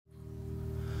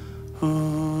Oh,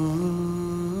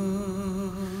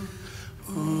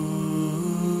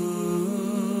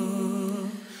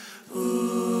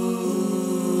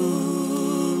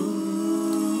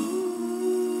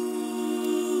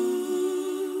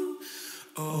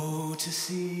 to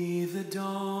see the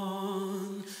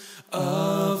dawn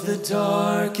of the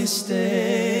darkest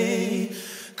day,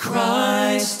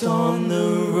 Christ on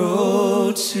the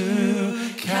road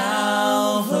to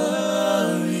Calvary,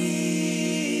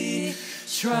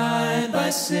 tried by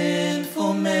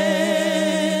sinful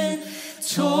men,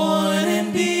 torn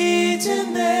and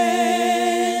beaten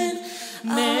then,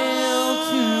 nailed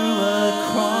to a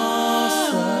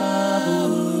cross of wood.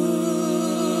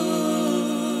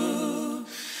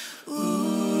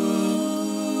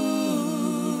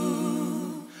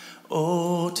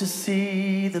 Oh, to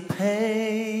see the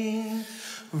pain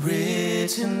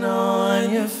written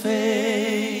on your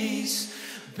face,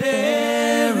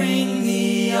 bearing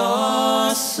the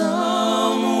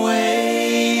awesome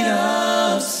weight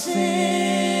of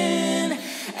sin,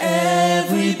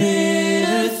 every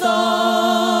bitter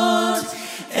thought,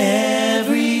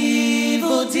 every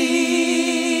evil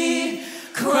deed,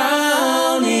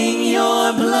 crowning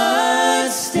your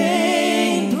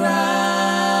blood-stained brow.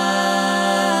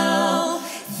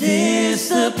 This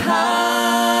the power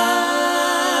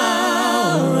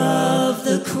of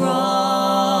the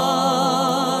cross.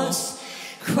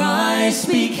 Christ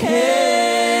became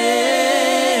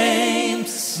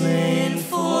sin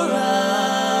for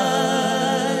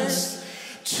us,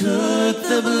 took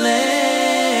the blame,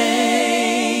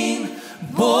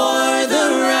 bore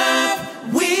the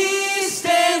wrath. We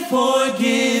stand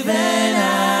forgiven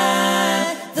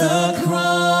at the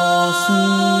cross.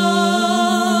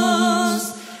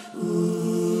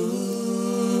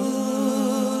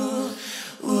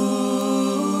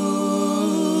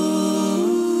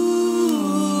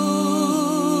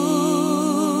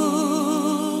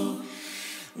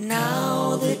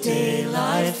 Now the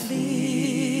daylight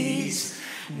flees,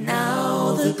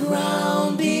 now the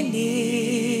ground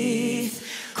beneath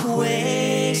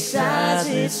quakes as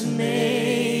its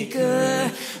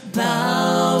maker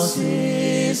bows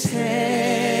his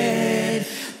head.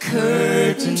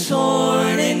 Curtain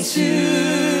torn in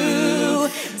two,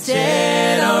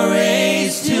 dead are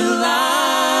raised to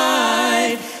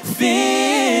life.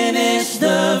 Finish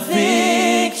the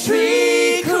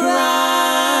victory cry.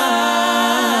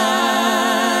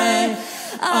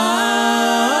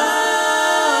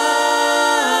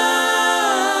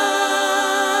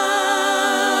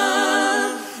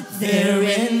 There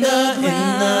in the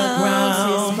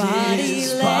ground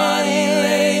his body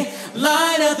lay,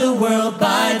 light of the world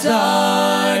by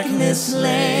darkness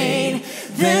slain.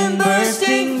 Then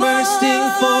bursting forth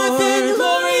in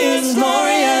glorious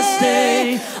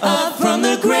day, up from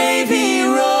the grave he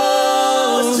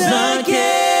rose again.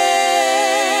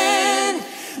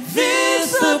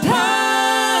 This the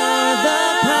power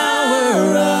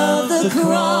of the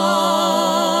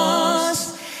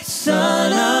cross,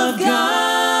 Son of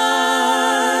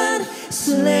God,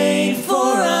 slain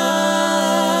for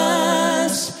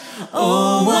us.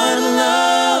 Oh, what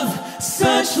love,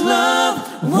 such love,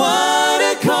 what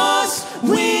a cost.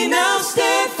 We now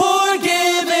stand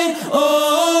forgiven.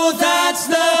 Oh, that's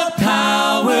the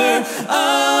power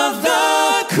of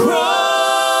the cross.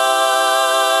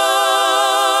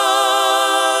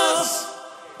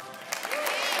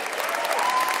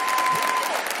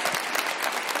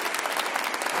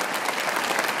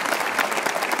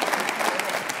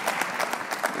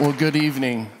 Well, good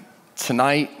evening.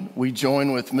 Tonight, we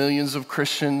join with millions of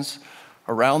Christians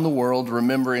around the world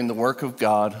remembering the work of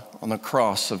God on the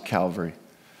cross of Calvary.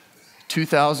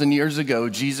 2,000 years ago,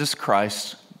 Jesus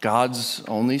Christ, God's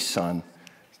only Son,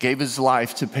 gave his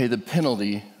life to pay the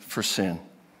penalty for sin.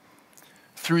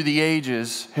 Through the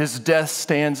ages, his death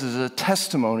stands as a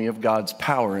testimony of God's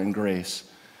power and grace.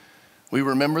 We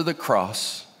remember the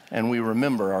cross and we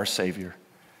remember our Savior.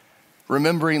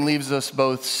 Remembering leaves us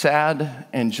both sad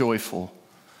and joyful.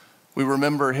 We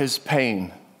remember his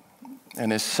pain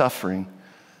and his suffering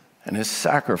and his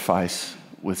sacrifice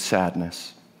with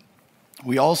sadness.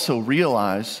 We also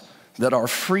realize that our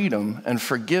freedom and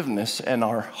forgiveness and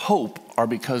our hope are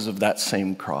because of that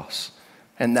same cross.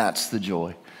 And that's the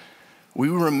joy. We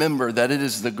remember that it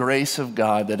is the grace of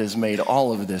God that has made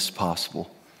all of this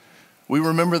possible. We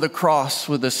remember the cross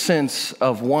with a sense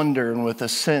of wonder and with a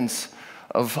sense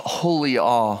of holy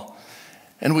awe.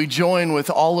 And we join with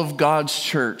all of God's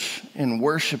church in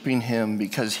worshiping him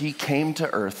because he came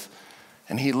to earth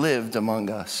and he lived among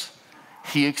us.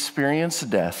 He experienced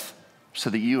death so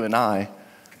that you and I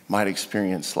might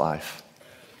experience life.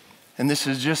 And this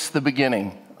is just the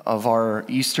beginning of our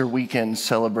Easter weekend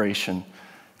celebration.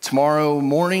 Tomorrow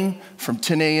morning from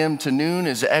 10 a.m. to noon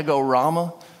is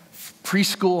Ego-Rama,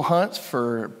 preschool hunt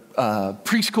for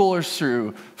preschoolers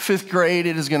through 5th grade.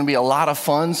 It is going to be a lot of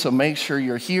fun, so make sure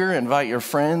you're here. Invite your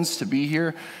friends to be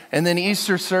here. And then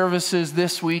Easter services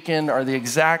this weekend are the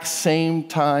exact same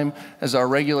time as our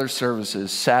regular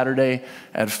services, Saturday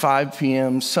at 5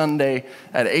 p.m., Sunday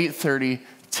at 8:30,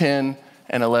 10,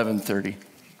 and 11:30.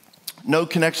 No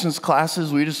connections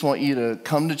classes. We just want you to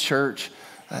come to church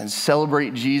and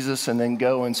celebrate Jesus and then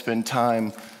go and spend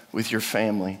time with your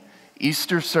family.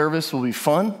 Easter service will be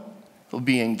fun. It'll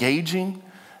be engaging,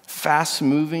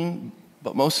 fast-moving,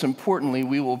 but most importantly,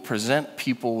 we will present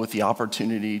people with the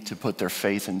opportunity to put their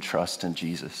faith and trust in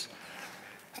Jesus.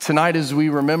 Tonight, as we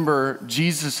remember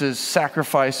Jesus'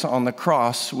 sacrifice on the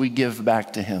cross, we give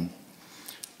back to him.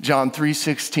 John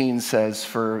 3:16 says,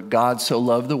 "For God so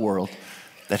loved the world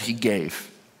that he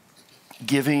gave."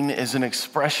 Giving is an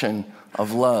expression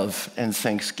of love and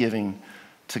thanksgiving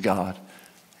to God.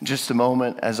 In just a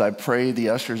moment, as I pray, the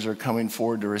ushers are coming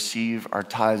forward to receive our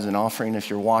tithes and offering. If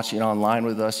you're watching online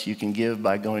with us, you can give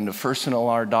by going to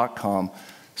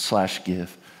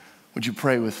firstnlr.com/give. Would you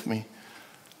pray with me?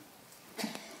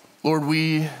 Lord,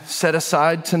 we set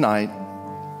aside tonight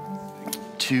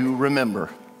to remember.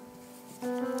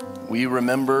 We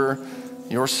remember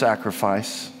your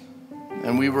sacrifice,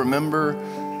 and we remember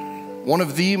one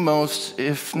of the most,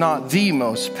 if not the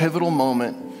most, pivotal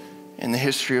moment in the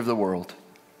history of the world.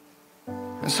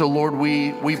 And so, Lord,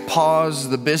 we pause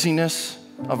the busyness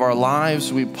of our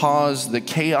lives. We pause the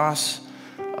chaos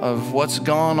of what's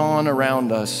gone on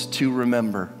around us to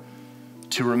remember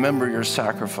your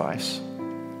sacrifice.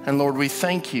 And Lord, we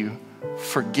thank you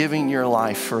for giving your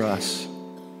life for us.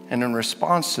 And in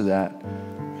response to that,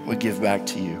 we give back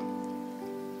to you.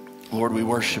 Lord, we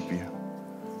worship you.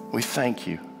 We thank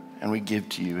you and we give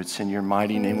to you. It's in your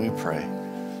mighty name we pray.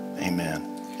 Amen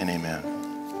and amen.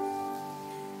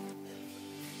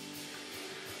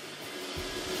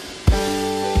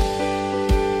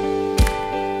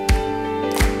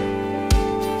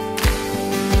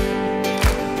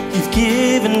 You've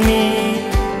given me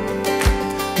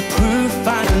the proof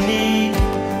I need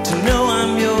to know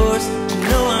I'm yours, to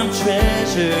know I'm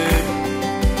treasured.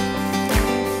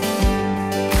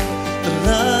 The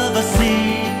love I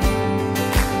see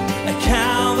at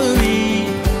Calvary,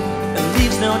 it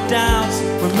leaves no doubts,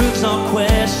 removes all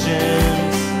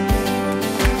questions.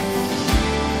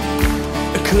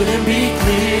 It couldn't be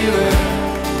clearer,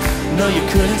 no, you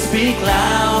couldn't speak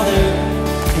louder.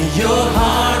 Your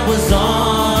heart was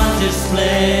on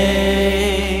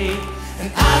display,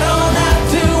 and I don't have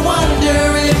to wonder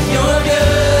if you're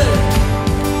good,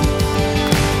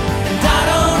 and I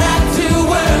don't have to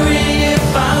worry if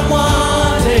I'm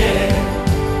wanted.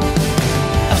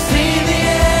 I've seen the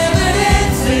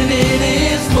evidence and it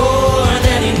is more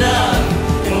than enough,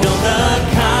 and all the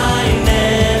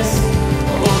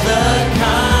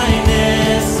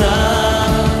kindness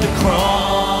of the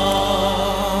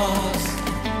cross.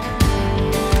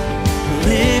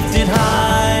 Lifted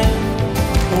high,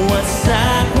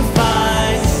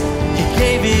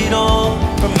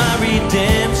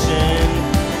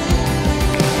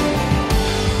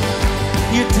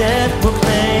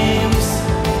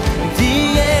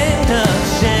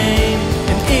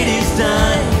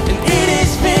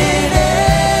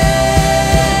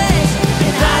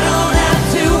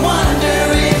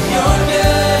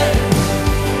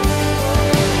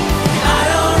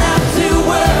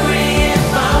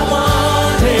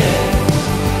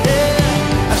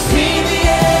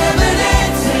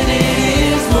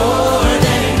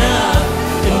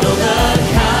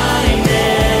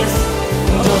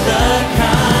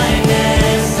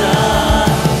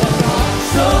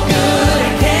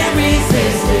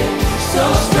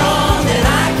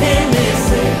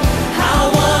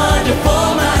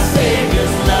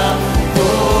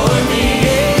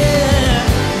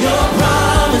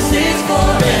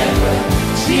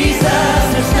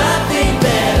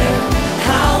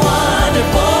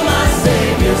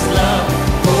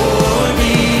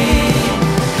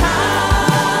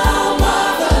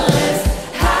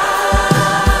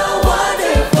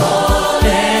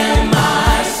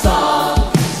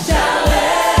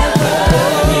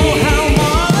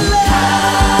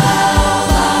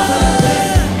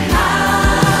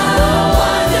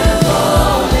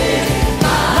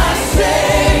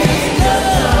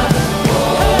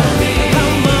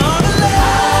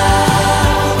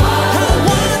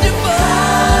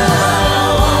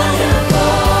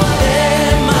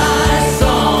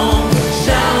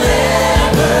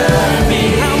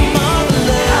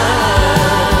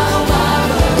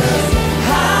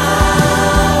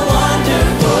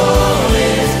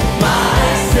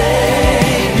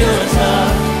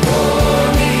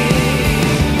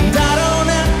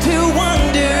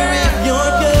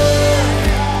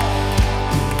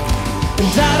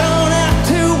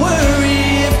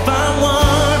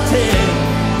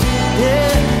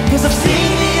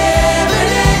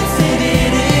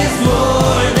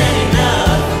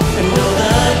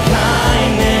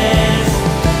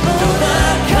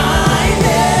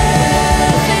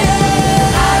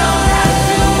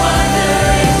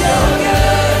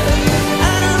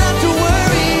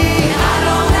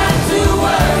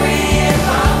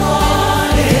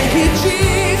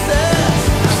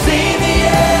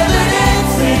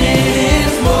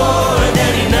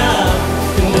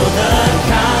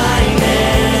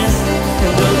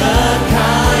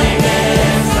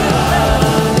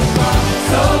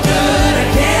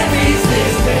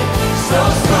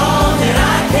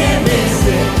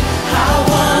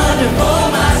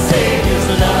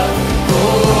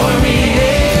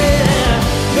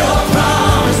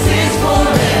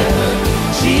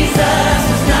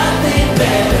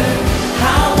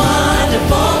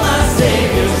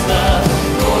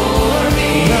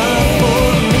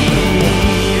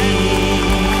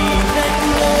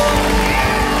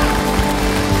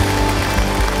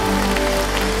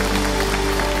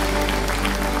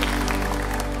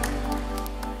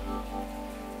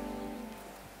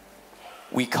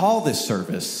 call this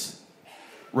service,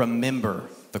 Remember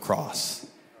the Cross.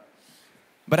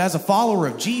 But as a follower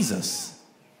of Jesus,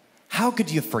 how could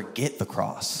you forget the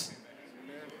cross?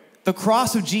 The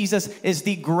cross of Jesus is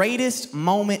the greatest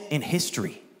moment in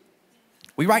history.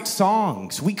 We write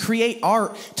songs, we create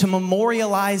art to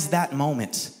memorialize that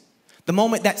moment. The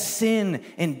moment that sin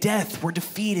and death were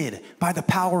defeated by the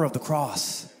power of the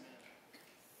cross.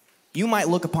 You might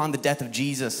look upon the death of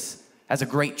Jesus as a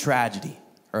great tragedy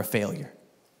or a failure.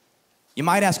 You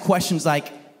might ask questions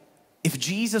like, if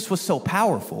Jesus was so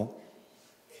powerful,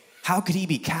 how could he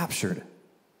be captured,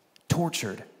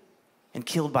 tortured, and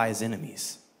killed by his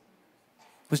enemies?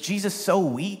 Was Jesus so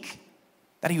weak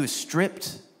that he was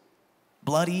stripped,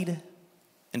 bloodied,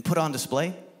 and put on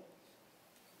display?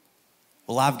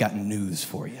 Well, I've got news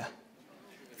for you.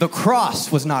 The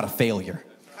cross was not a failure.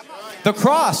 The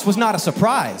cross was not a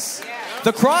surprise.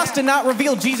 The cross did not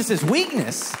reveal Jesus'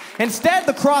 weakness. Instead,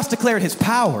 the cross declared his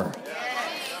power.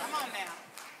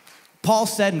 Paul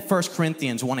said in 1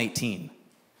 Corinthians 1:18,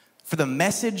 "For the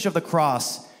message of the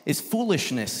cross is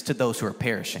foolishness to those who are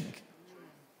perishing.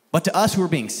 But to us who are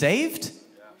being saved,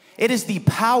 it is the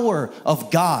power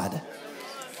of God."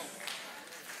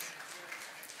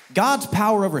 God's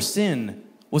power over sin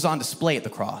was on display at the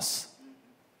cross.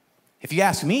 If you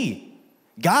ask me,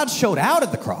 God showed out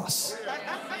at the cross.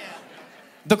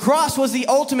 The cross was the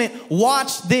ultimate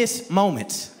watch this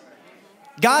moment.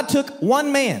 God took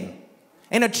one man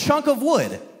and a chunk of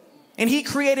wood, and he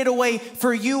created a way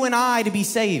for you and I to be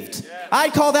saved.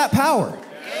 I'd call that power.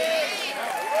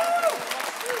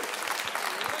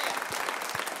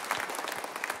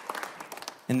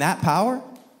 And that power,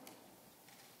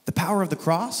 the power of the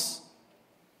cross,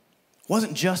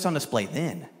 wasn't just on display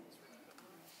then.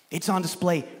 It's on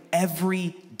display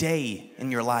every day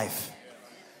in your life.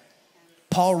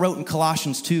 Paul wrote in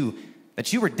Colossians 2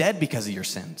 that you were dead because of your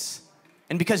sins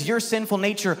and because your sinful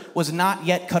nature was not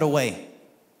yet cut away.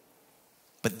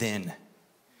 But then,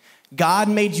 God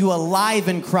made you alive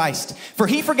in Christ, for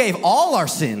he forgave all our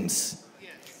sins.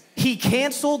 He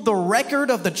canceled the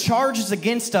record of the charges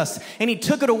against us, and he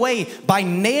took it away by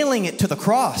nailing it to the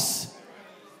cross.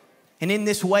 And in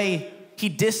this way, he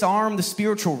disarmed the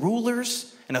spiritual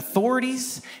rulers and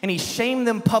authorities, and he shamed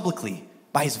them publicly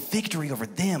by his victory over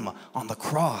them on the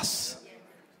cross.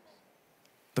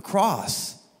 The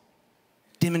cross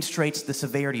demonstrates the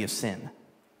severity of sin.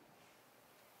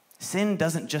 Sin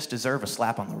doesn't just deserve a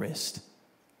slap on the wrist.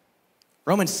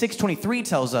 Romans 6:23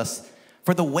 tells us,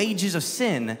 "For the wages of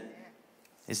sin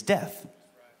is death."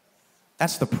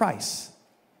 That's the price.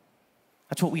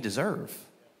 That's what we deserve.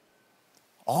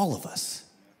 All of us.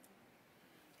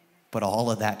 But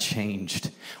all of that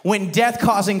changed when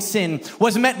death-causing sin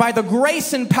was met by the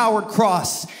grace-empowered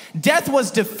cross. Death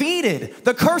was defeated.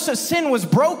 The curse of sin was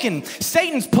broken.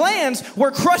 Satan's plans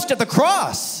were crushed at the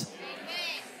cross.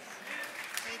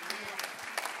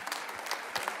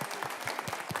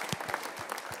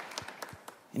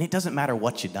 And it doesn't matter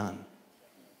what you've done.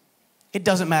 It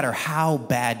doesn't matter how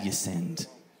bad you sinned.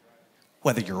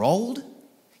 Whether you're old,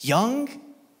 young,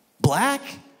 black,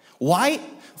 white,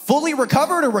 fully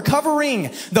recovered or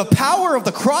recovering, the power of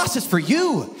the cross is for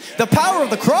you. The power of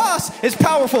the cross is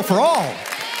powerful for all.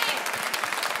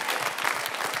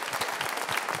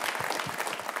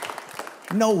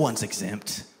 No one's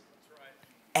exempt.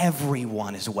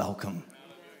 Everyone is welcome.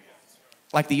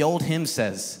 Like the old hymn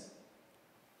says,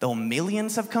 though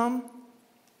millions have come,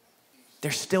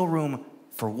 there's still room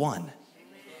for one.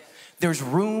 There's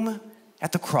room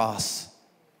at the cross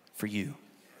for you.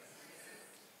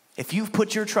 If you've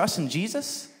put your trust in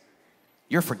Jesus,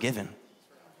 you're forgiven.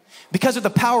 Because of the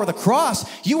power of the cross,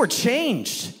 you are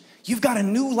changed. You've got a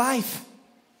new life.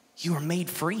 You are made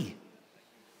free.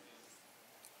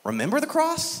 Remember the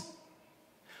cross?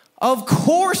 Of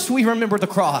course we remember the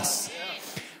cross.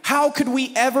 How could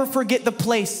we ever forget the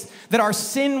place that our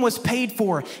sin was paid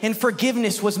for and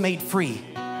forgiveness was made free?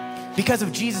 Because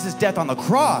of Jesus' death on the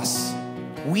cross,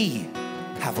 we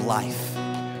have life.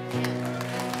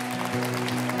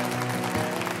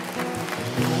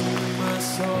 My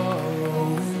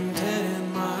sorrow and dead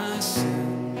in my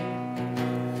sin,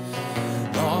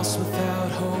 lost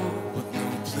without hope with no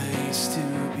place to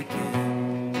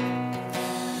begin.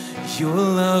 Your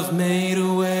love made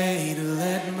a way to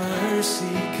let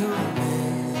mercy come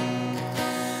in.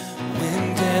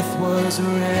 When death was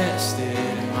arrested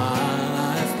and my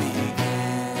life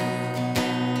began,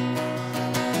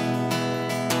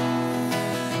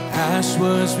 ash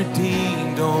was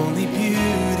redeemed, only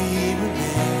beauty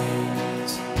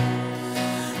remains.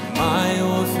 My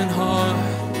orphan heart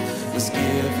was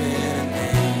given a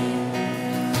name.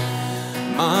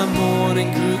 My mourning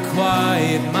morning grew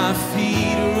quiet, my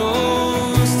feet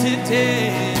rose to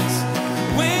dance.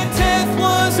 When death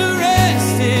was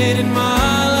arrested and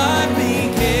my life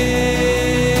began.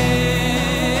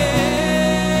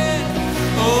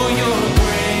 Oh, your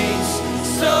grace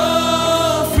so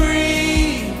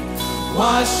free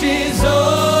washes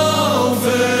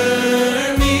over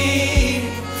me.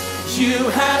 You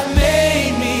have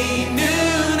made me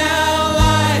new, now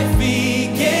life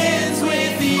begins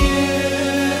with you.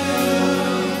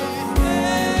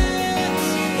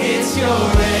 It's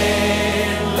your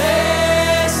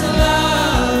endless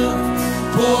love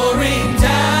pouring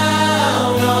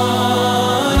down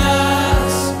on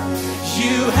us.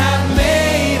 You have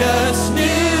made us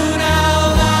new,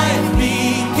 now life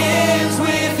begins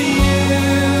with you.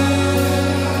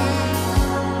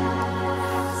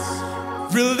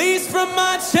 Released from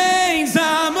my chains,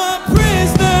 I'm a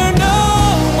prisoner no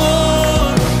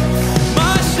more.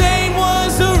 My shame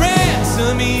was a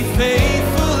ransom he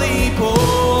faithfully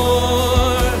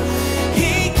bore.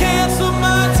 He canceled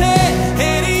my debt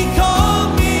and he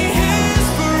called me his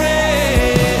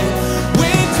friend.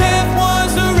 When death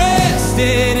was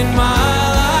arrested and my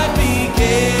life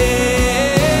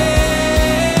began.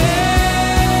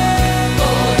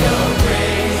 Oh, your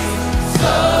grace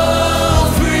so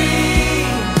free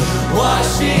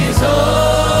washes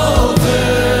over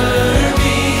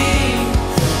me.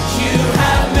 You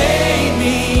have made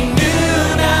me new,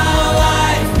 now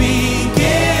life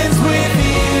begins with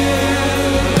you.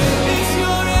 It's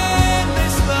your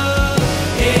endless love.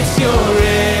 It's your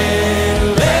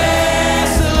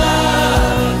endless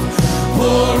love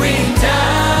pouring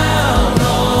down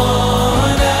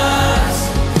on us.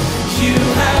 You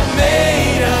have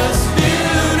made us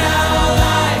new, now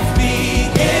life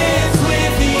begins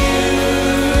with you.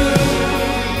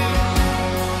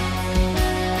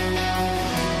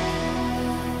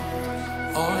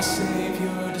 Our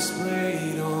Savior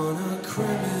displayed on a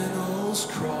criminal's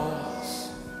cross.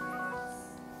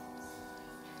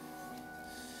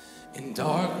 In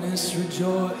darkness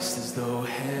rejoiced as though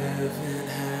heaven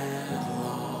had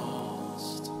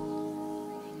lost.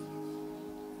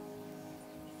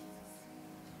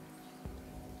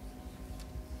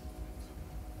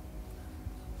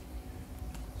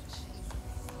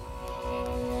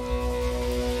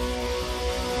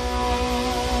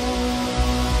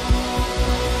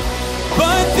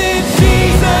 But then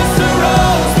Jesus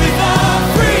arose with our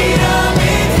freedom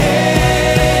in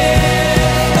hand.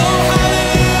 Oh,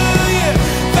 hallelujah.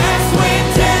 That's when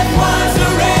death was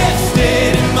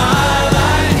arrested and my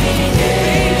life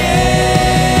began.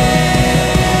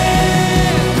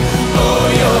 Oh,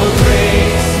 your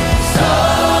grace so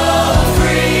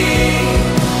free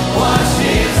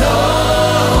washes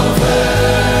over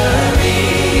me.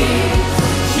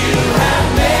 You have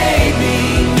made me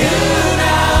new,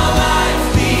 now life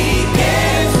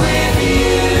begins with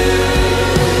you.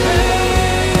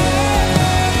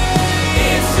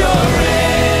 It's your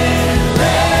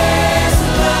endless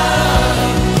love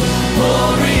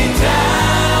pouring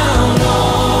down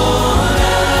on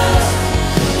us.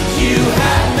 You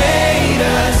have made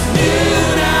us new,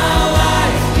 now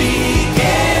life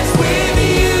begins with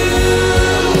you.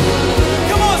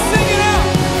 Come on, sing it out.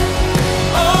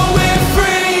 Oh, we're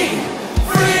free,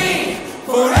 free,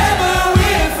 forever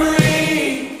we're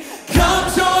free. Come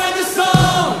join the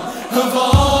song of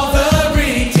all the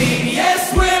redeemed. Yes,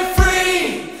 we're free,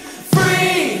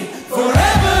 free,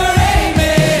 forever,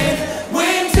 amen.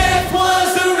 When death was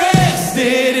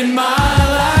arrested and my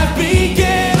life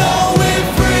began. Oh, we're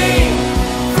free,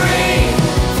 free,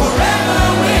 forever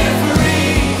we're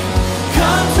free.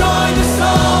 Come join the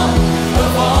song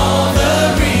of all the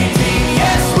redeemed.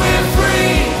 Yes, we're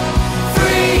free,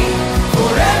 free,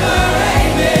 forever,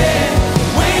 amen.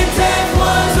 When death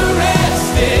was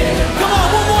arrested. Come on,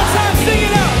 one more time, sing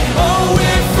it out. Oh,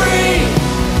 we're free,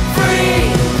 free,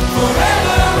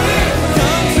 forever we're free.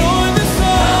 Come join the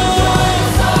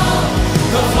song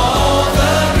of all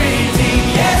the redeemed.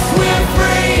 Yes, we're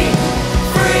free,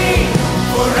 free,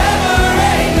 forever,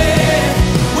 amen.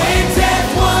 When death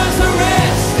was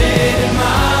arrested and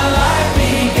my life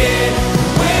began.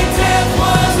 When death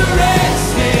was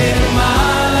arrested and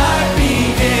my life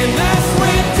began. That's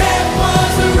when death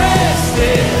was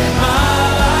arrested and my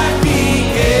life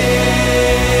began.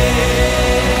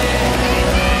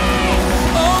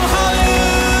 Oh,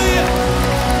 hallelujah.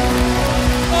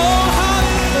 Oh,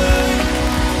 hallelujah.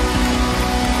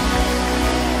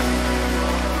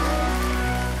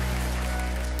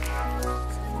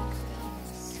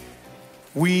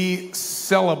 We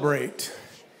celebrate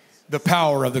the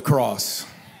power of the cross.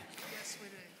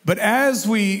 But as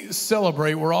we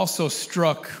celebrate, we're also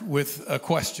struck with a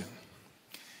question.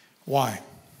 Why?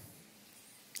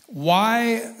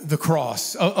 Why the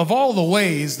cross? Of all the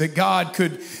ways that God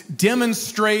could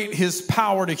demonstrate his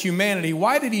power to humanity,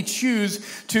 why did he choose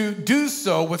to do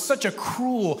so with such a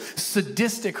cruel,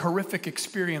 sadistic, horrific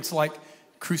experience like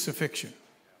crucifixion?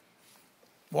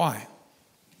 Why?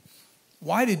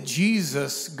 Why did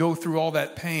Jesus go through all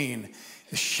that pain,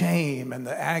 the shame and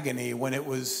the agony when it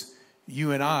was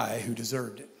you and I who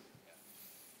deserved it?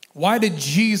 Why did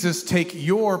Jesus take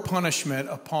your punishment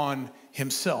upon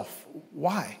himself?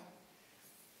 Why?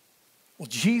 Well,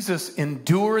 Jesus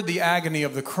endured the agony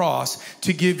of the cross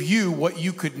to give you what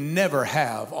you could never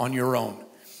have on your own.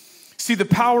 See, the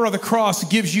power of the cross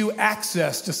gives you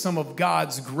access to some of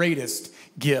God's greatest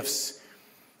gifts.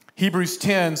 Hebrews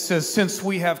 10 says, since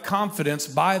we have confidence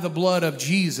by the blood of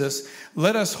Jesus,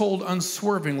 let us hold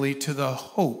unswervingly to the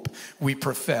hope we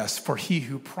profess, for he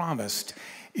who promised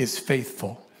is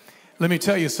faithful. Let me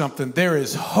tell you something. There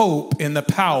is hope in the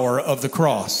power of the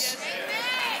cross.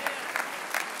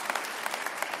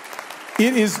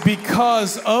 It is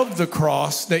because of the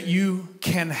cross that you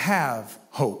can have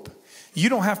hope. You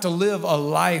don't have to live a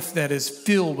life that is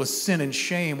filled with sin and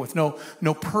shame, with no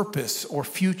purpose or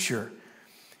future.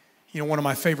 You know, one of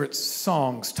my favorite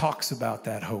songs talks about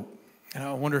that hope. And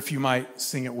I wonder if you might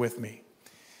sing it with me.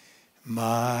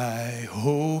 My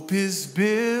hope is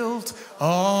built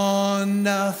on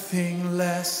nothing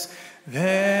less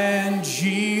than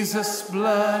Jesus'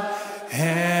 blood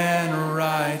and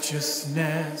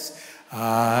righteousness.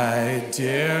 I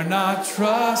dare not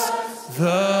trust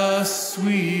the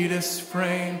sweetest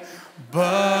frame,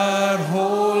 but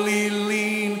wholly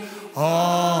lean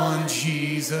on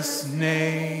Jesus'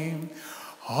 name.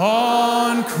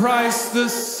 On Christ the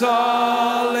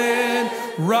solid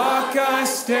rock I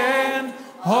stand,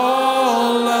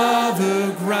 all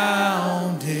other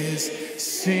ground is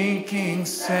sinking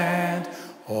sand.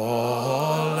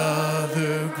 All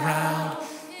other ground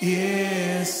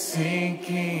is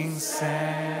sinking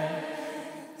sand.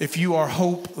 If you are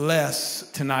hopeless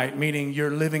tonight, meaning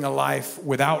you're living a life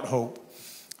without hope,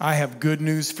 I have good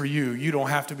news for you. You don't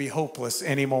have to be hopeless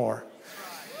anymore.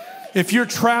 If you're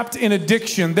trapped in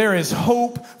addiction, there is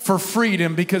hope for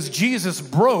freedom because Jesus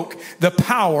broke the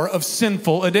power of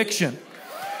sinful addiction.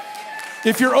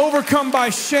 If you're overcome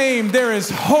by shame, there is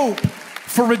hope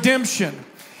for redemption.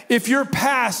 If your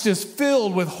past is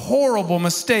filled with horrible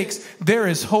mistakes, there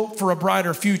is hope for a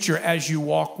brighter future as you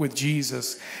walk with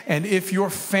Jesus. And if your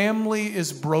family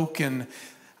is broken,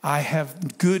 I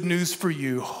have good news for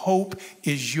you. Hope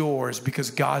is yours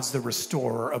because God's the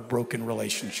restorer of broken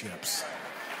relationships.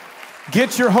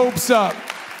 Get your hopes up.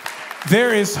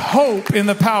 There is hope in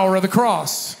the power of the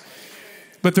cross.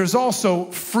 But there's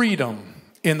also freedom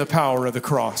in the power of the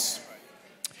cross.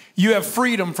 You have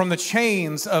freedom from the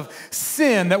chains of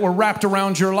sin that were wrapped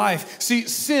around your life. See,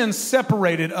 sin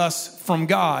separated us from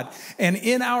God. And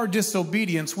in our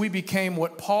disobedience, we became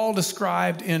what Paul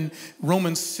described in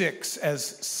Romans 6 as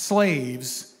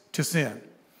slaves to sin.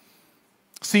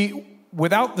 See,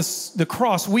 without the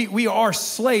cross, we are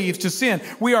slaves to sin.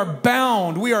 We are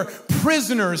bound. We are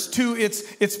prisoners to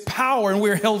its power, and we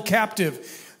are held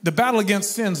captive. The battle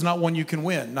against sin is not one you can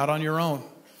win, not on your own.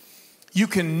 You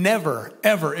can never,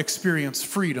 ever experience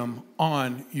freedom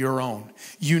on your own.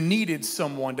 You needed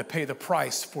someone to pay the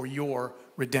price for your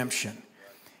redemption.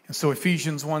 And so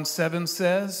Ephesians 1:7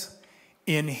 says,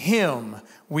 in him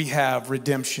we have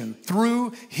redemption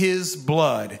through his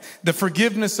blood, the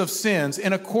forgiveness of sins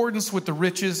in accordance with the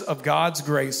riches of God's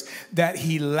grace that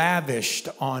he lavished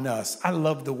on us. I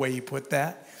love the way he put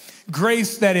that.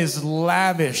 Grace that is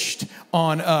lavished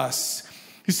on us.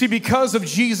 You see, because of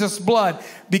Jesus' blood,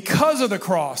 because of the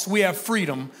cross, we have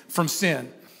freedom from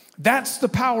sin. That's the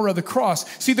power of the cross.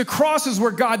 See, the cross is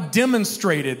where God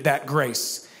demonstrated that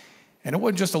grace. And it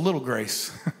wasn't just a little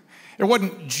grace. It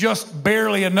wasn't just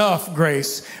barely enough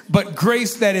grace, but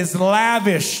grace that is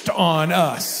lavished on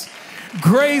us.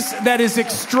 Grace that is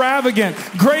extravagant.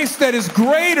 Grace that is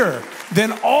greater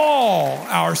than all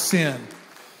our sin.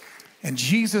 And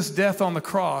Jesus' death on the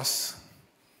cross,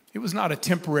 it was not a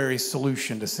temporary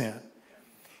solution to sin.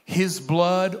 His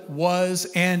blood was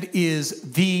and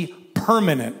is the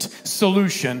permanent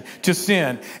solution to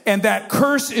sin. And that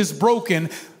curse is broken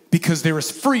because there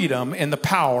is freedom in the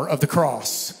power of the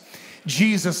cross.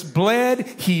 Jesus bled,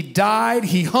 he died,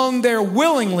 he hung there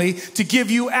willingly to give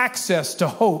you access to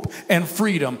hope and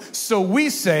freedom. So we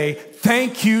say,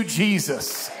 thank you,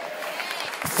 Jesus.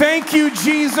 Thank you,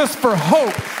 Jesus, for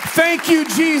hope. Thank you,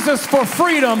 Jesus, for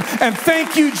freedom. And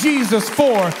thank you, Jesus,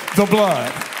 for the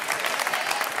blood.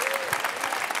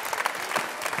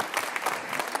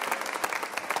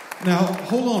 Now,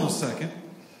 hold on a second.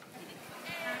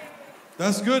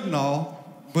 That's good and all,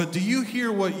 but do you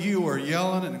hear what you are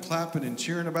yelling and clapping and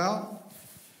cheering about?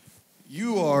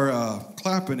 You are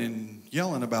clapping and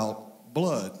yelling about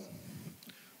blood.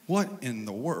 What in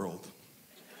the world?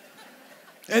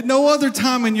 At no other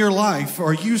time in your life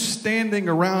are you standing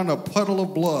around a puddle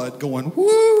of blood going,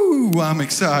 woo, I'm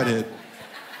excited.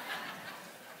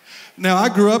 Now, I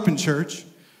grew up in church,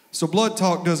 so blood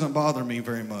talk doesn't bother me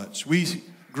very much. We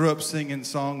grew up singing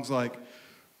songs like,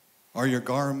 are your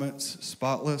garments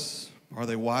spotless? Are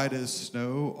they white as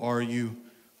snow? Are you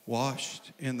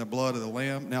washed in the blood of the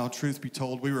Lamb? Now, truth be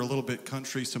told, we were a little bit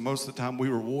country, so most of the time we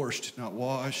were washed, not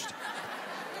washed.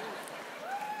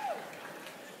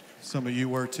 Some of you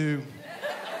were too.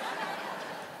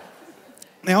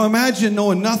 Now imagine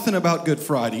knowing nothing about Good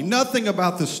Friday, nothing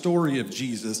about the story of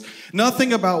Jesus,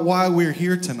 nothing about why we're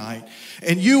here tonight,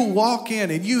 and you walk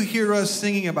in and you hear us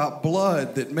singing about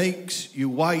blood that makes you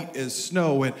white as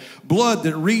snow and blood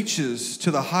that reaches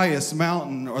to the highest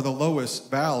mountain or the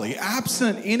lowest valley.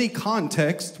 Absent any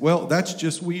context, well, that's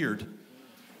just weird.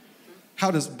 How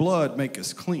does blood make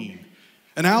us clean?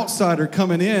 An outsider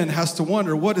coming in has to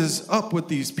wonder what is up with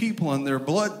these people and their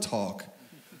blood talk.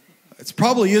 It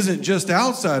probably isn't just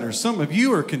outsiders. Some of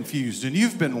you are confused and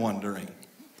you've been wondering,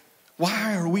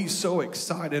 why are we so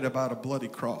excited about a bloody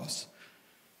cross?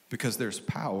 Because there's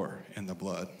power in the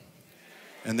blood,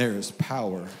 and there is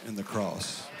power in the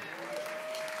cross.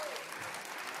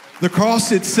 The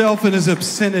cross itself and its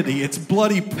obscenity, its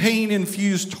bloody,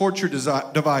 pain-infused torture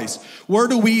device. Were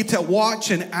we to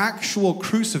watch an actual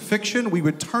crucifixion, we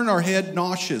would turn our head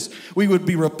nauseous. We would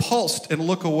be repulsed and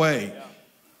look away.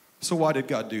 So why did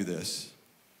God do this?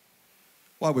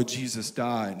 Why would Jesus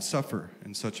die and suffer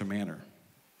in such a manner?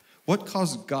 What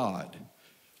caused God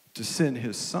to send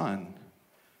his son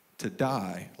to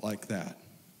die like that?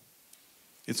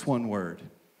 It's one word: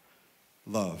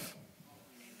 love.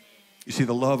 You see,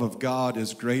 the love of God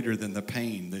is greater than the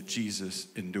pain that Jesus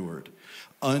endured.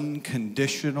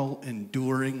 Unconditional,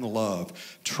 enduring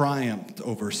love triumphed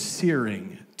over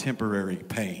searing, temporary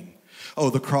pain.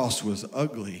 Oh, the cross was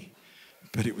ugly,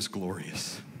 but it was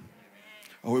glorious.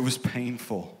 Oh, it was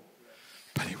painful,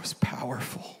 but it was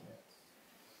powerful.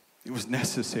 It was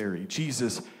necessary.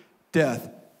 Jesus' death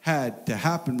had to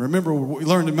happen. Remember what we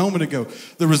learned a moment ago.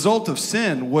 The result of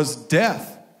sin was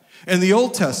death. In the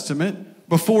Old Testament,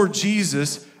 before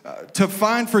Jesus, to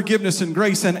find forgiveness and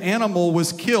grace, an animal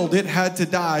was killed. It had to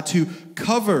die to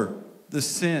cover the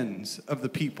sins of the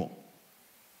people.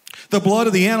 The blood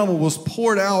of the animal was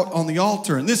poured out on the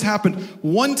altar, and this happened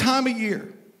one time a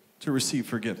year to receive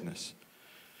forgiveness,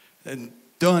 and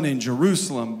done in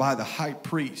Jerusalem by the high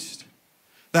priest.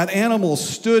 That animal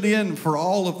stood in for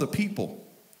all of the people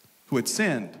who had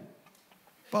sinned,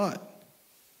 but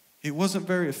it wasn't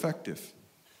very effective.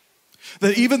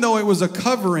 That even though it was a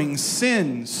covering,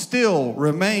 sin still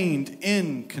remained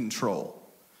in control,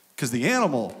 because the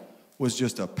animal was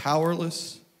just a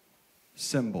powerless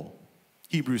symbol.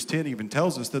 Hebrews 10 even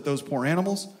tells us that those poor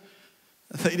animals,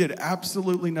 they did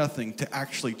absolutely nothing to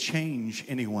actually change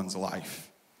anyone's life.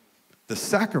 The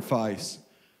sacrifice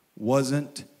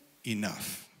wasn't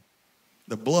enough.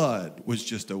 The blood was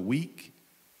just a weak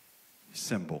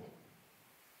symbol.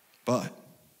 But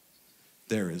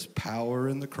there is power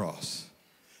in the cross,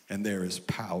 and there is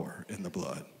power in the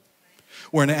blood.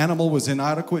 Where an animal was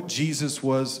inadequate, Jesus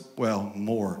was, well,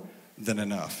 more than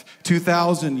enough.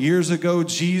 2,000 years ago,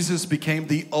 Jesus became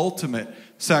the ultimate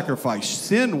sacrifice.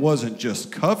 Sin wasn't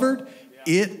just covered,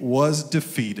 it was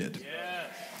defeated.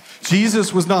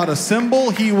 Jesus was not a symbol,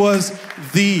 he was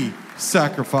the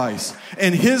sacrifice.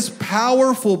 And his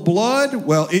powerful blood,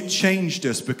 well, it changed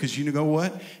us, because you know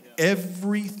what?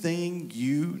 Everything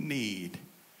you need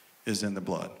is in the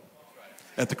blood.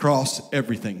 At the cross,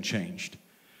 everything changed.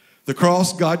 The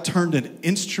cross, God turned an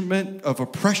instrument of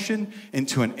oppression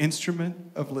into an instrument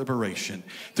of liberation.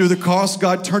 Through the cross,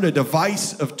 God turned a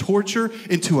device of torture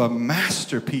into a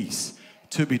masterpiece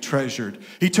to be treasured.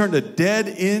 He turned a dead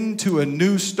end to a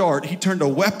new start. He turned a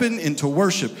weapon into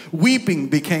worship. Weeping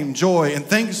became joy. And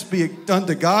thanks be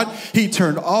unto God, he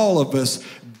turned all of us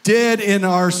dead in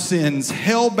our sins,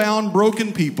 hell-bound,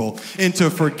 broken people into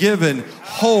forgiven,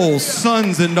 whole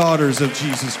sons and daughters of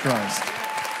Jesus Christ.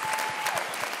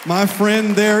 My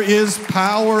friend, there is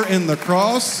power in the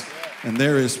cross, and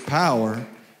there is power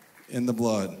in the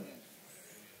blood.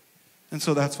 And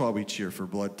so that's why we cheer for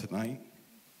blood tonight.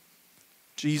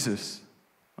 Jesus,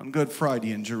 on Good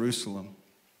Friday in Jerusalem,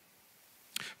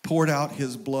 poured out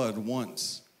his blood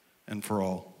once and for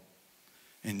all.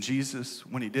 And Jesus,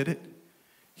 when he did it,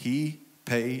 he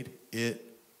paid it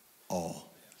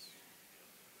all.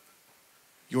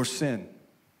 Your sin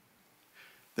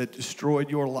that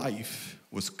destroyed your life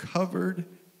was covered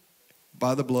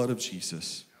by the blood of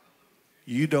Jesus.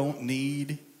 You don't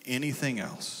need anything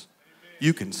else.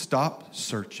 You can stop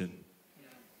searching.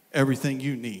 Everything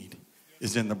you need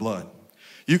is in the blood.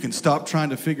 You can stop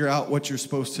trying to figure out what you're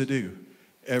supposed to do.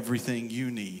 Everything you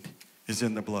need is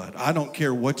in the blood. I don't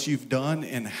care what you've done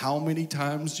and how many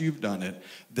times you've done it.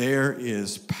 There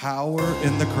is power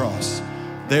in the cross.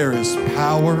 There is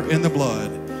power in the blood,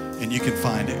 and you can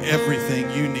find everything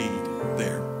you need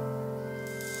there.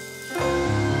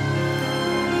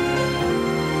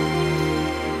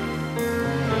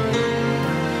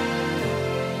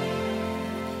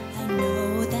 I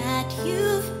know that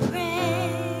you've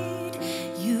prayed,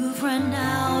 you've run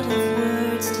out of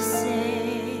words to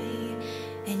say,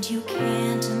 and you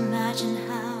can't imagine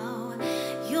how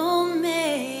you'll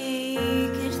make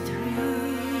it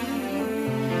through.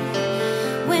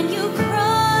 When you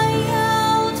cry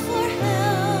out for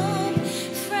help,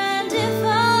 friend, if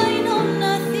I know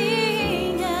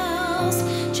nothing else,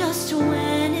 just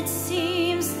when it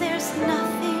seems there's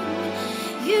nothing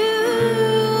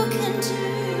you can do,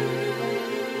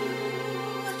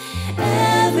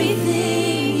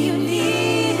 everything you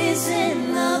need is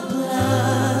in the blood.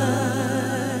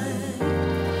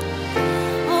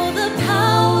 Oh, the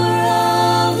power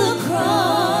of the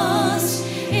cross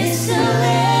is to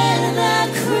let that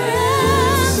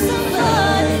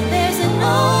crucified. There's an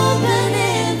open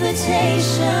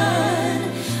invitation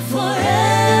for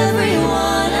every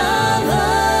one of us.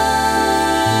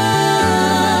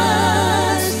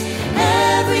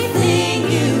 Everything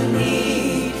you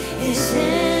need is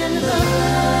in the blood.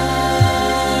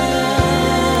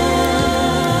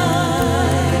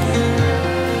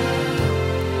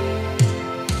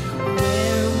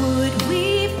 Where would we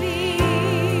be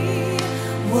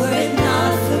were it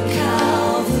not for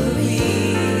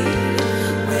Calvary,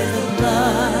 where the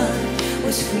blood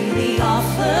was freely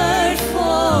offered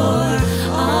for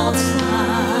all time?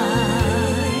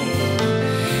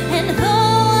 And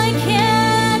though I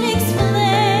can't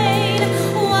explain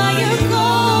why you're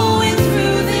going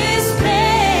through this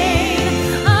pain,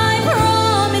 I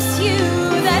promise you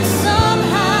that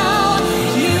somehow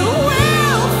you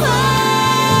will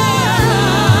find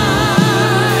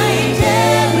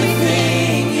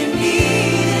everything you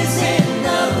need is in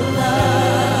the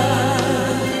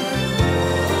blood.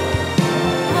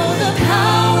 Oh, the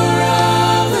power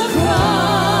of the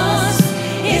cross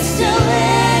is to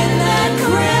let that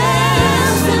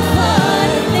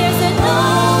crucified. There's an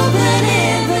open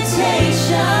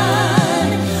invitation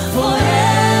for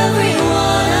every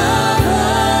one of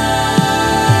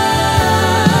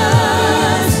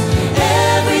us.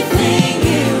 Everything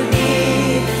you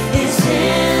need is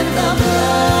in the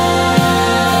blood.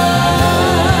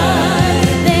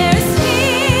 There's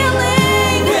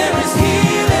healing. There is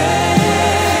healing.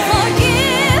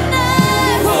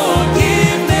 Forgiveness.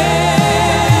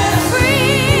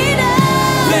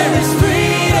 Freedom. There is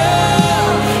freedom.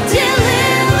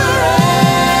 Deliverance.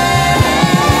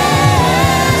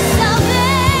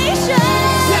 Salvation.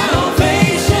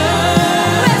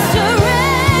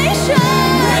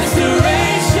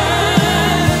 Restoration.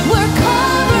 We're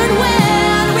covered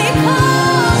when we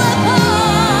call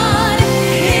upon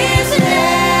His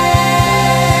name.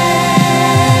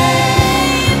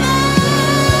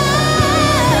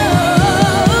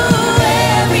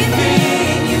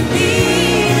 Everything you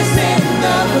need is in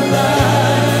the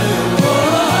blood.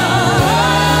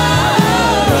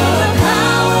 The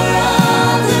power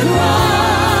of the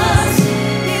cross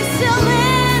is still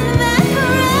in that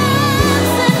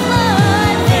crimson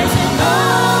blood. There's an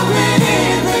open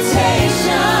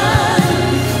invitation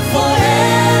for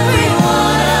every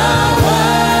one of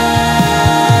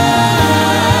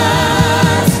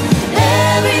us.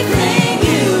 Everything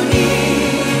you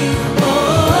need,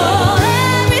 oh,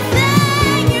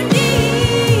 everything you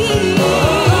need,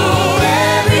 oh,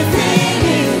 everything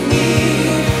you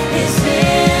need is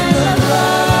in the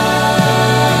blood.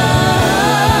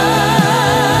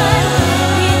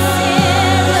 It's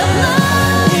in the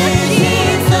blood of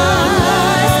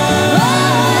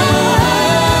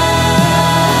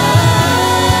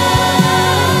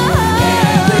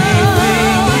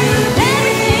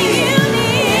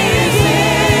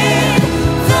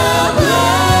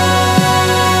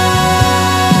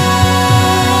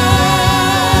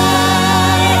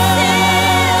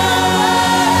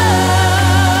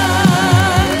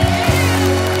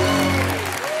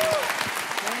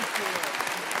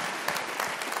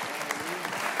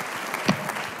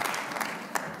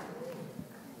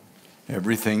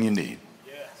Everything you need.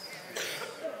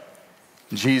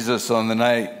 Jesus, on the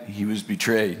night he was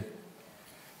betrayed,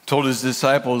 told his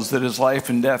disciples that his life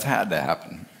and death had to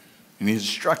happen. And he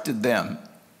instructed them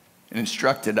and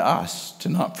instructed us to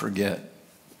not forget.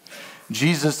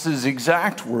 Jesus'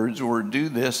 exact words were, "Do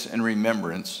this in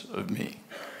remembrance of me."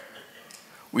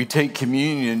 We take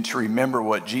communion to remember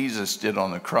what Jesus did on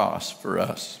the cross for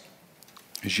us.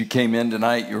 As you came in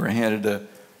tonight, you were handed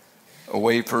a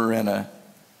wafer and a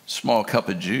small cup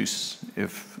of juice.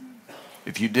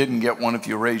 If you didn't get one, if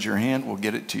you raise your hand, we'll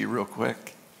get it to you real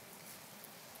quick.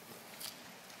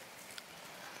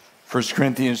 1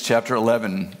 Corinthians chapter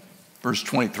 11, verse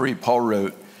 23, Paul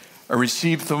wrote, "I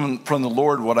received from the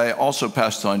Lord what I also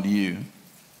passed on to you.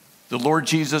 The Lord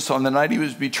Jesus, on the night he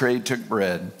was betrayed, took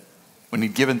bread. When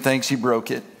he'd given thanks, he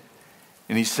broke it.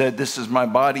 And he said, 'This is my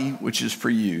body, which is for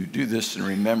you. Do this in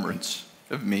remembrance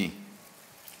of me.'"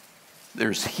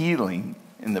 There's healing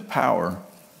in the power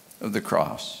of the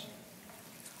cross.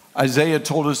 Isaiah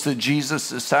told us that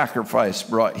Jesus' sacrifice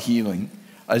brought healing.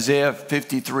 Isaiah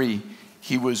 53,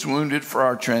 "He was wounded for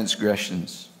our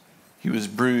transgressions. He was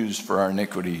bruised for our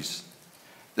iniquities.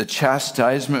 The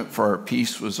chastisement for our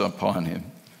peace was upon him,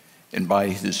 and by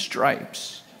his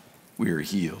stripes we are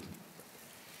healed."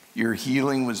 Your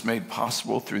healing was made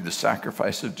possible through the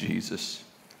sacrifice of Jesus.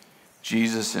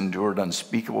 Jesus endured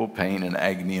unspeakable pain and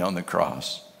agony on the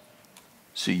cross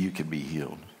so you could be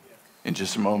healed. In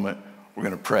just a moment, we're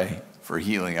going to pray for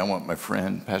healing. I want my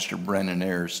friend, Pastor Brennan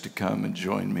Ayers, to come and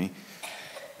join me,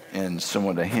 and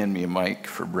someone to hand me a mic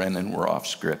for Brennan. We're off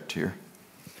script here.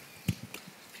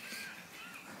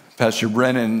 Pastor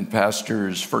Brennan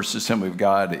pastors First Assembly of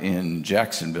God in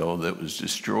Jacksonville that was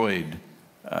destroyed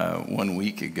 1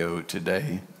 week ago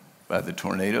today by the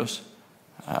tornadoes.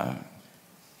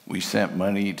 We sent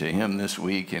money to him this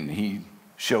week, and he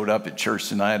showed up at church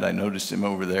tonight. I noticed him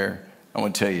over there. I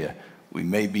want to tell you, we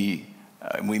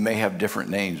may have different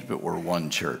names, but we're one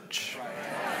church.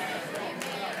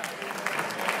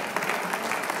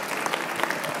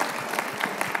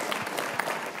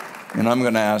 And I'm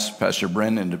going to ask Pastor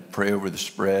Brendan to pray over the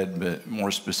spread, but more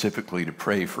specifically to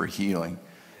pray for healing.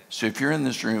 So if you're in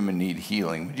this room and need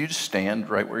healing, would you just stand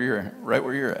right where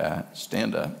you're at?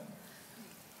 Stand up.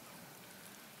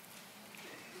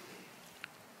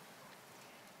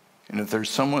 And if there's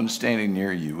someone standing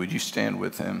near you, would you stand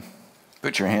with them?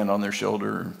 Put your hand on their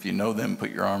shoulder. If you know them,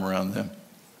 put your arm around them.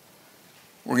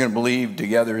 We're going to believe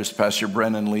together as Pastor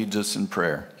Brennan leads us in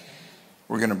prayer.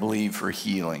 We're going to believe for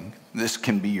healing. This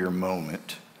can be your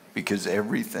moment because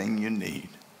everything you need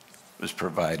was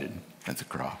provided at the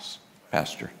cross.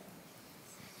 Pastor.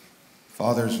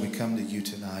 Father, as we come to you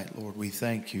tonight, Lord, we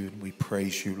thank you and we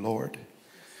praise you, Lord,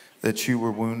 that you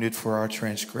were wounded for our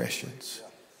transgressions.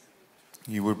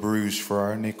 You were bruised for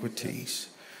our iniquities.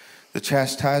 The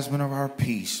chastisement of our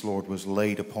peace, Lord, was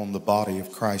laid upon the body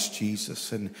of Christ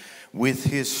Jesus. And with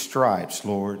his stripes,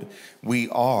 Lord, we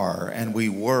are and we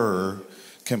were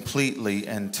completely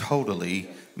and totally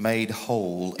made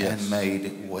whole and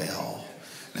made well.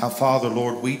 Now, Father,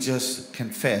 Lord, we just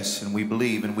confess and we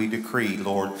believe and we decree,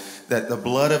 Lord, that the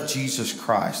blood of Jesus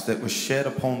Christ that was shed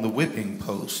upon the whipping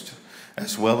post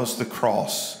as well as the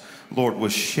cross, Lord,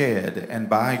 was shed, and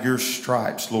by your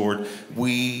stripes, Lord,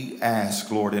 we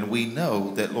ask, Lord, and we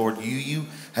know that, Lord, you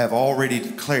have already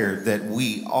declared that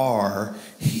we are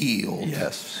healed.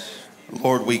 Yes.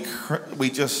 Lord, we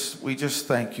just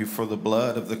thank you for the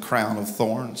blood of the crown of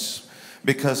thorns,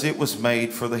 because it was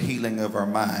made for the healing of our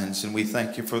minds, and we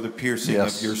thank you for the piercing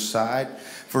of your side,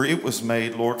 for it was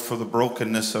made, Lord, for the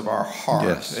brokenness of our heart.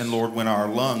 Yes. And Lord, when our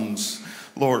lungs,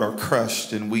 Lord, are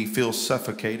crushed and we feel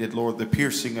suffocated, Lord, the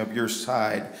piercing of your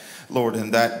side, Lord,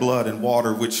 and that blood and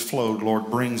water which flowed,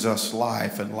 Lord, brings us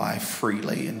life and life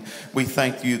freely. And we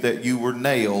thank you that you were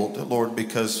nailed, Lord,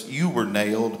 because you were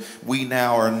nailed. We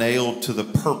now are nailed to the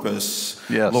purpose,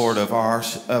 Lord, of our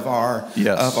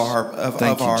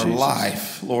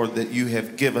life, Lord, that you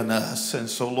have given us. And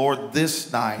so, Lord,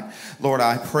 this night, Lord,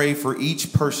 I pray for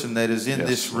each person that is in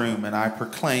this room, and I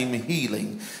proclaim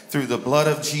healing through the blood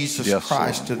of Jesus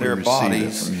Christ to their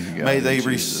bodies. May they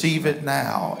receive it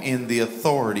now in the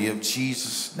authority of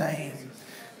Jesus' name.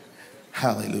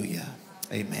 Hallelujah.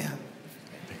 Amen.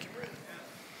 Thank you, Brad.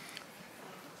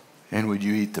 And would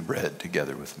you eat the bread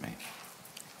together with me?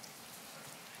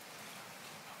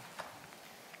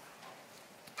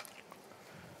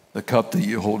 The cup that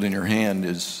you hold in your hand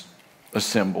is a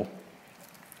symbol.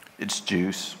 It's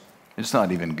juice. It's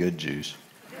not even good juice.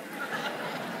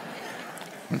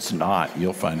 It's not.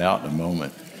 You'll find out in a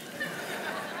moment.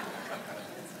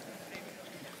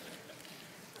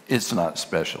 It's not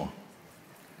special.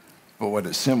 But what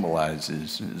it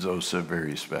symbolizes is oh so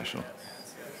very special.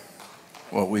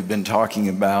 What we've been talking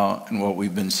about and what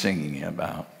we've been singing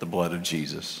about, the blood of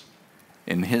Jesus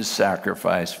and his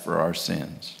sacrifice for our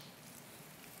sins.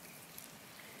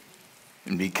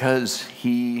 And because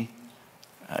he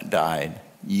died,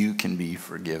 you can be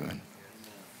forgiven.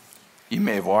 You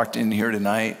may have walked in here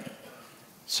tonight,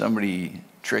 somebody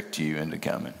tricked you into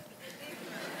coming.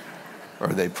 Or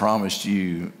they promised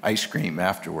you ice cream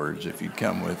afterwards if you'd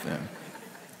come with them.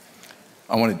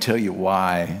 I want to tell you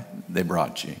why they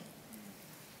brought you.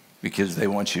 Because they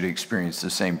want you to experience the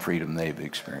same freedom they've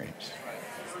experienced.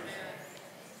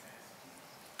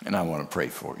 And I want to pray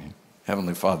for you.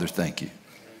 Heavenly Father, thank you.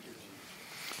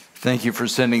 Thank you for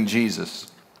sending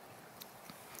Jesus.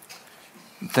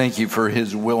 Thank you for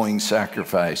his willing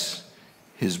sacrifice.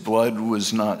 His blood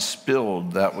was not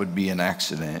spilled. That would be an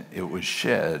accident. It was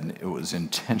shed. It was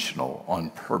intentional on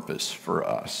purpose for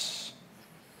us.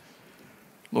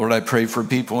 Lord, I pray for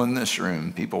people in this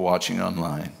room, people watching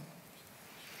online,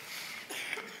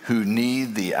 who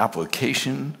need the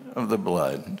application of the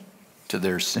blood to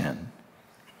their sin.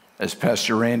 As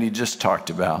Pastor Randy just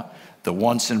talked about, the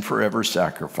once and forever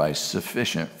sacrifice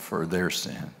sufficient for their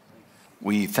sin.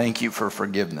 We thank you for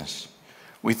forgiveness.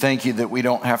 We thank you that we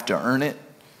don't have to earn it,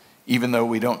 even though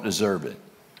we don't deserve it.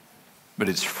 But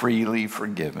it's freely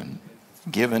forgiven,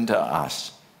 given to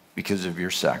us because of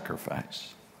your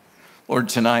sacrifice. Lord,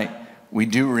 tonight we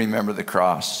do remember the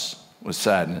cross with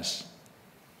sadness,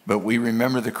 but we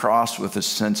remember the cross with a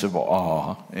sense of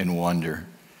awe and wonder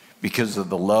because of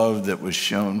the love that was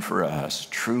shown for us.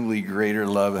 Truly greater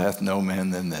love hath no man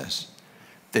than this,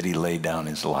 that he laid down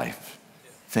his life.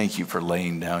 Thank you for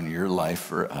laying down your life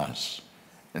for us.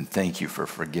 And thank you for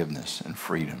forgiveness and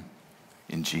freedom.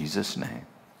 In Jesus' name.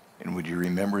 And would you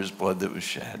remember his blood that was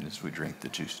shed as we drink the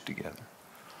juice together?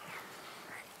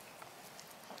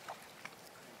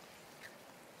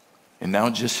 And now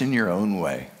just in your own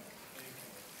way,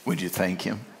 would you thank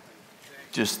him?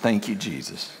 Just thank you,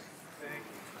 Jesus.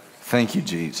 Thank you,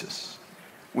 Jesus.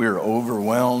 We are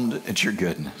overwhelmed at your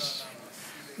goodness.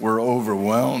 We're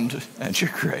overwhelmed at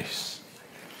your grace.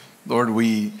 Lord,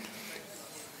 we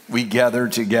gather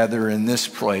together in this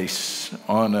place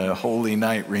on a holy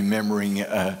night, remembering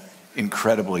an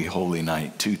incredibly holy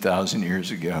night 2,000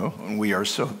 years ago, and we are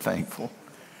so thankful.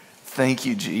 Thank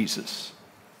you, Jesus.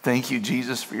 Thank you,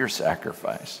 Jesus, for your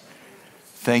sacrifice.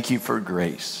 Thank you for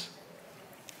grace.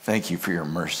 Thank you for your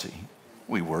mercy.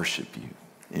 We worship you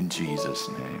in Jesus'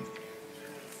 name.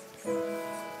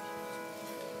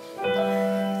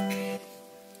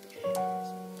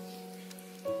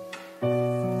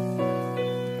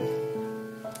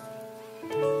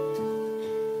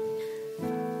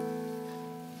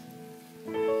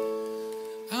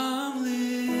 I'm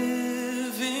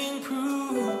living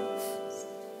proof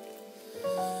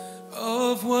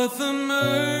of what the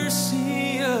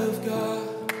mercy of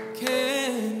God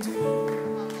can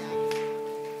do.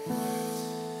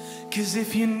 'Cause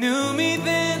if you knew me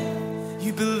then,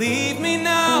 you believe me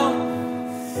now.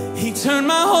 He turned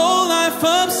my whole life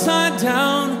upside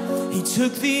down. He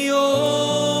took the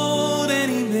old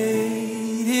and he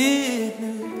made it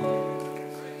new.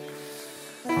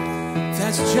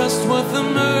 That's just what the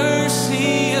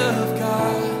mercy of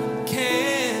God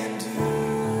can do.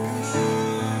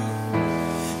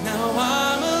 Now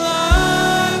I'm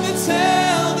alive to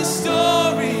tell the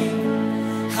story,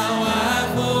 how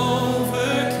I've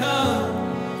overcome.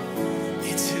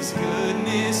 It's his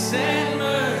goodness and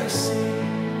mercy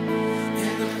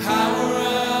and the power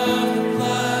of the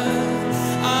blood.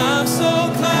 I'm so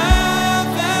glad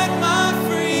that my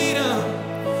freedom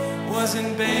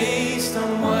wasn't based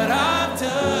on what I've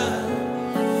done.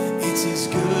 It's his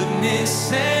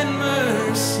goodness and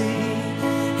mercy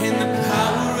and the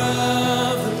power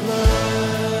of the blood.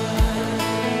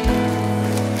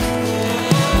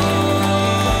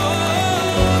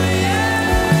 Oh, yeah.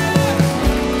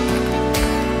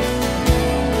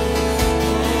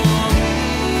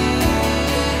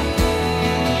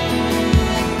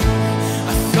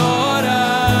 I thought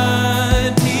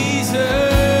I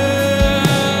deserved,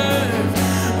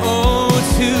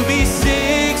 to be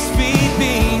 6 feet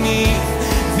beneath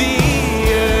the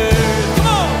earth. Come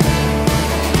on!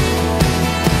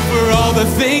 For all the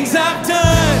things I've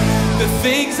done, the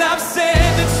things I've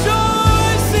said, the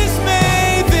choices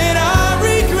made that I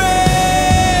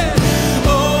regret.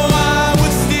 Oh, I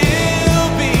would still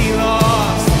be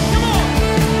lost. Come on!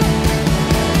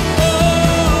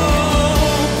 Oh,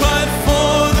 but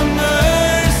for the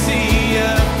mercy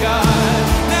of God,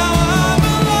 now I'm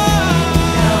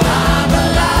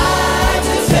alive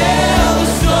to tell the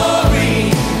story,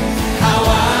 how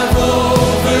I've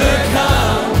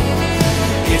overcome.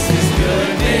 It's his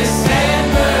goodness and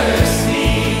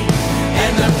mercy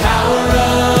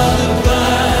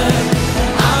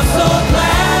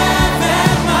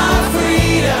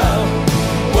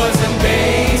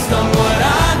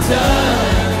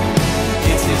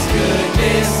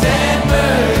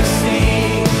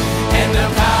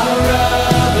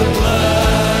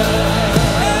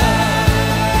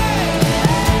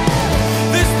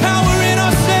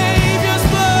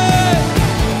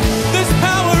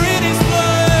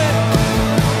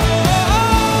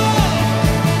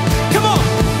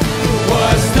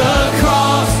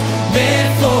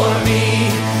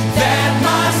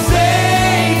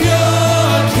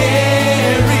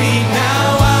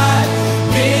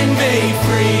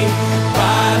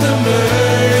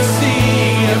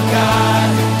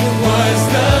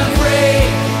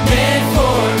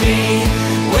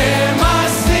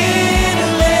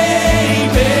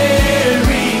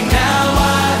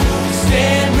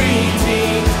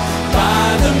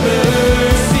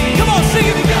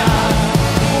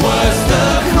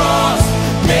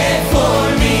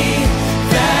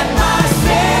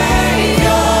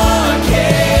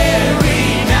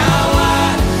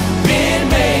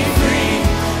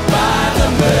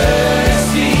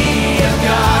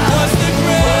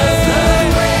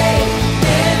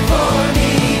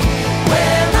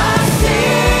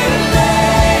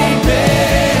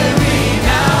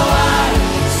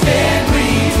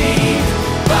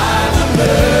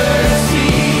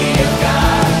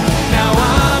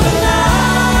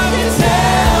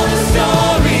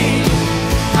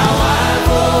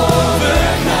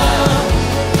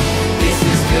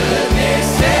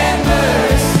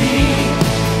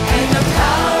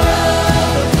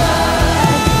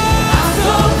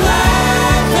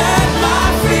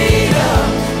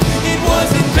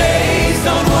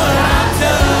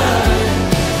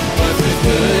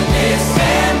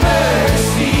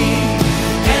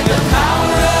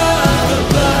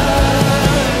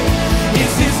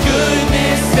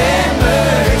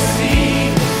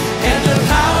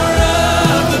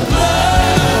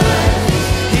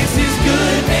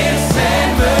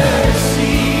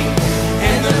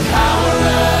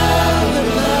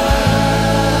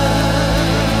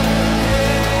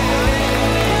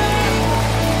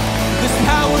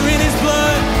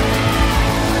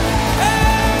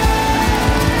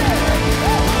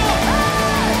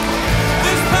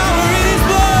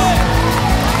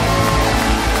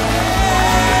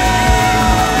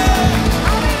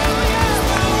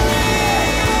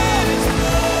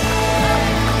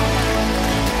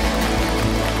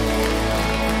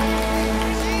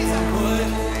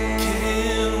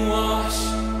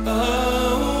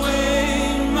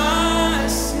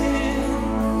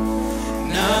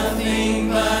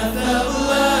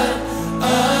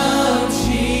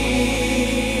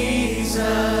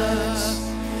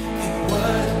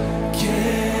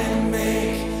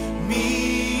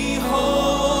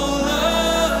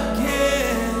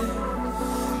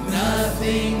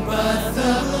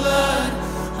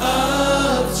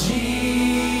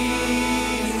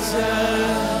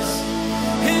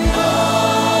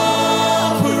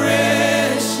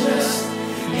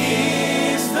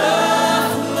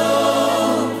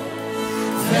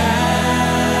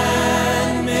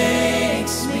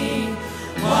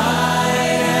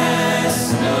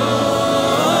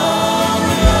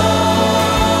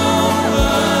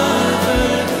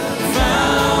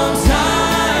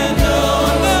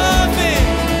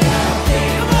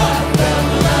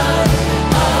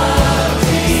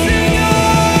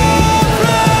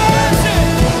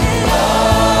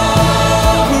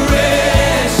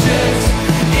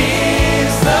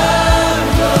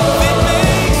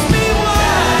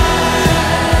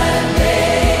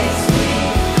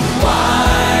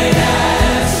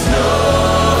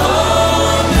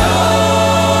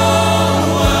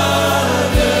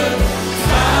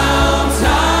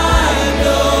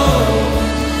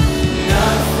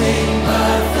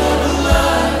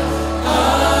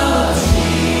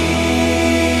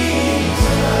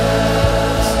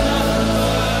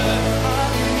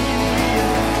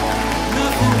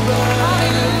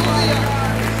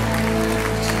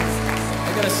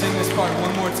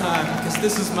more time, because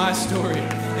this is my story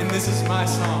and this is my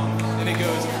song. And it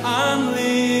goes, I'm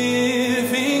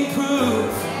living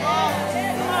proof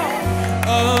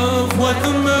of what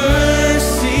the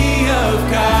mercy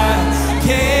of God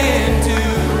can do.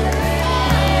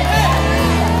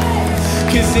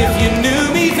 'Cause if you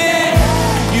knew me then,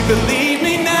 you believe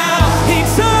me now. He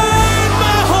turned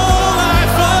my whole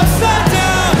life upside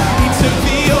down. He took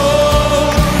the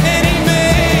old and he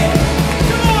made.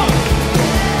 Come on,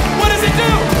 what does it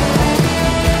do?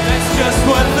 That's just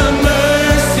what the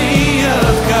mercy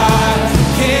of God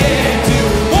can do.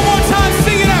 One more time,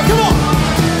 sing it out, come on.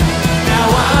 Now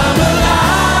I'm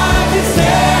alive to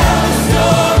tell the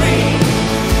story,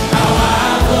 how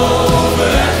I've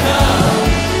overcome.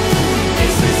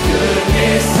 It's His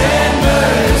goodness and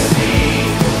mercy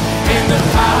and the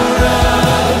power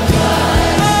of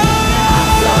blood.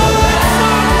 I'm so glad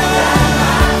that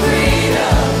my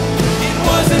freedom, it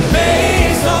wasn't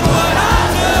based on what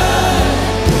I've done,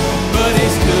 but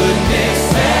His goodness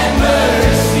and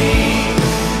mercy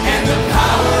and the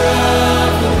power of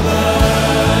the blood.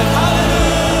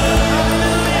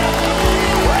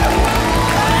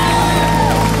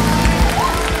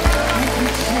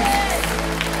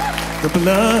 The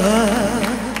blood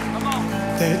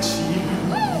that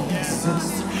Jesus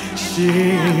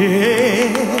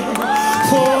shed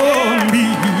for me.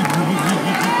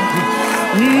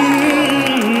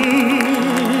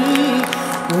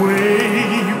 Way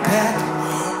back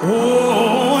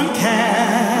on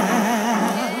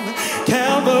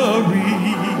Calvary.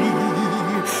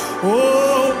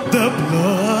 Oh, the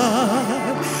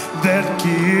blood that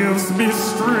gives me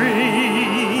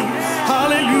strength.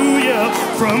 Hallelujah.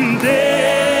 From day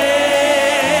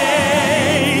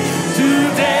to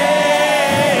day,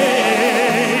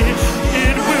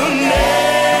 it will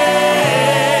never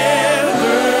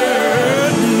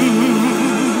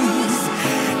lose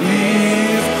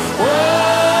its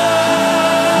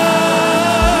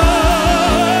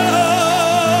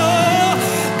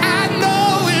I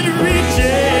know it reaches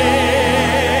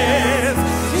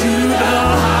to the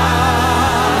highest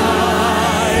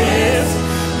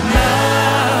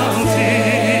mountain.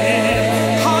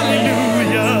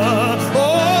 Hallelujah. Oh,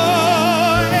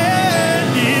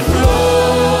 and it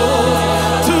flows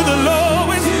to the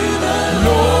lowest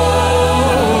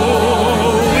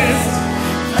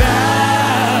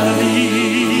valley.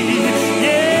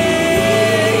 Yeah,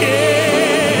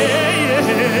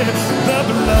 yeah, yeah. The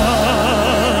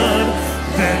blood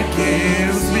that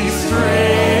gives me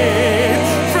strength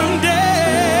from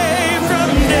day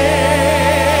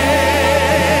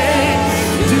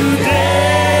to day.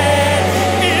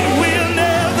 It will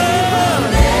never,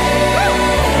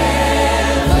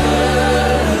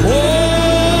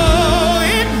 oh,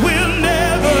 it will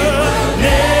never,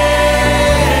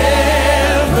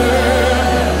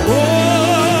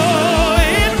 oh,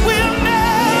 it will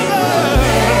never,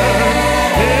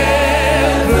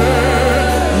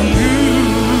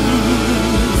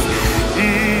 lose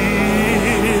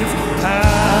its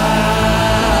power.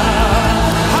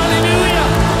 Hallelujah,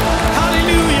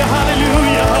 hallelujah,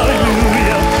 hallelujah,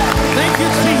 hallelujah. Thank you,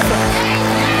 Jesus.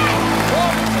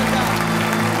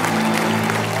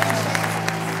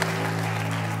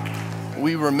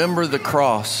 We remember the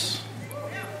cross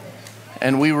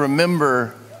and we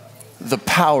remember the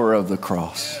power of the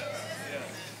cross.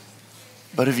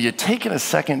 But have you taken a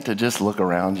second to just look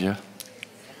around you?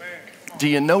 Do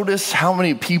you notice how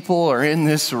many people are in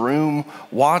this room,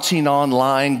 watching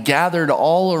online, gathered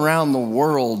all around the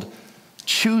world,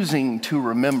 choosing to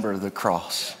remember the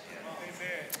cross?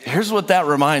 Here's what that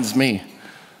reminds me.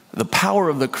 The power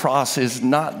of the cross is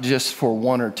not just for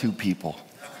one or two people.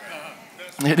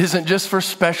 It isn't just for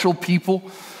special people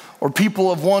or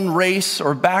people of one race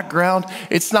or background.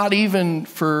 It's not even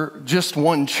for just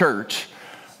one church.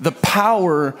 The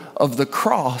power of the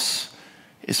cross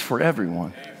is for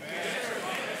everyone.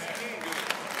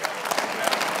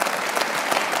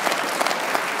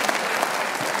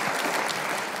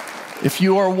 If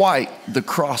you are white, the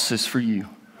cross is for you.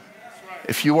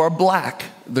 If you are black,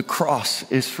 the cross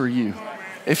is for you.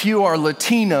 If you are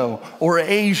Latino or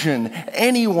Asian,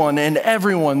 anyone and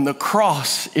everyone, the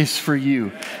cross is for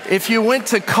you. If you went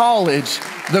to college,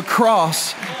 the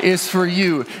cross is for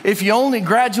you. If you only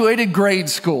graduated grade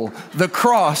school, the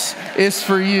cross is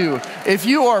for you. If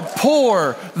you are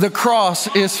poor, the cross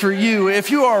is for you.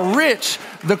 If you are rich,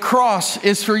 the cross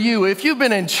is for you. If you've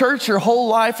been in church your whole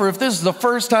life, or if this is the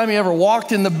first time you ever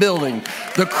walked in the building,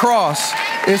 the cross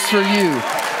is for you.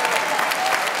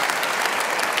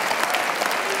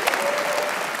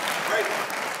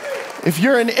 If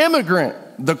you're an immigrant,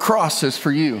 the cross is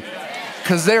for you.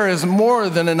 Because there is more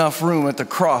than enough room at the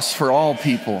cross for all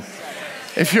people.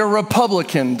 If you're a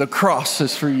Republican, the cross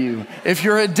is for you. If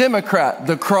you're a Democrat,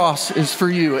 the cross is for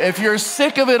you. If you're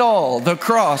sick of it all, the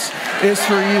cross is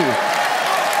for you.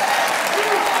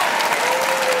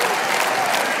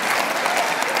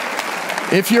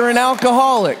 If you're an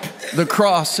alcoholic, the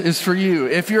cross is for you.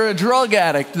 If you're a drug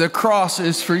addict, the cross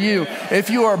is for you. If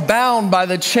you are bound by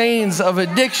the chains of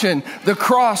addiction, the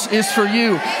cross is for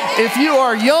you. If you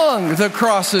are young, the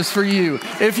cross is for you.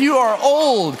 If you are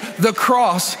old, the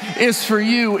cross is for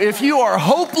you. If you are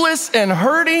hopeless and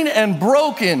hurting and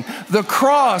broken, the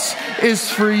cross is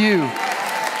for you.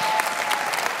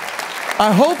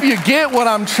 I hope you get what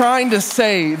I'm trying to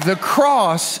say. The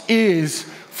cross is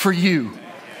for you.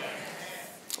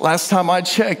 Last time I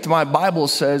checked, my Bible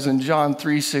says in John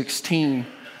 3:16,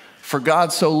 for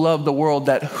God so loved the world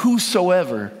that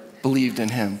whosoever believed in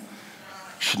him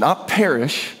should not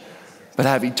perish, but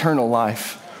have eternal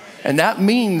life. And that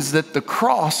means that the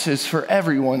cross is for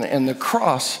everyone and the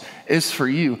cross is for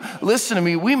you. Listen to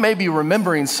me, we may be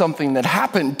remembering something that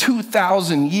happened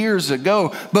 2,000 years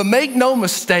ago, but make no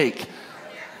mistake,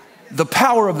 the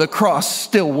power of the cross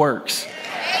still works.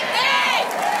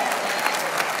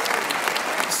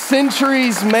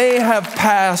 Centuries may have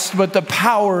passed, but the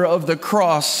power of the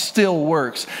cross still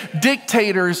works.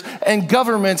 Dictators and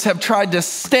governments have tried to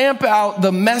stamp out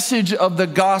the message of the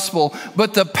gospel,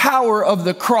 but the power of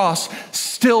the cross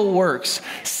still works.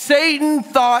 Satan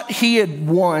thought he had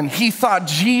won. He thought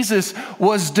Jesus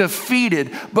was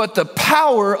defeated, but the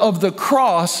power of the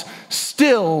cross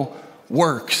still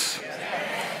works.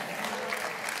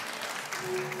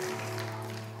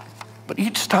 But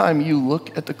each time you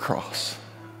look at the cross,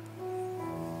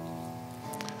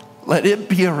 let it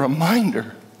be a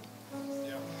reminder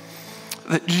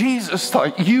that Jesus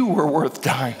thought you were worth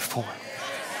dying for.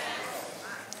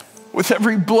 With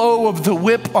every blow of the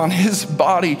whip on his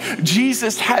body,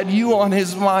 Jesus had you on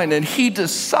his mind, and he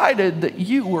decided that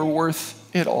you were worth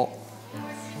it all.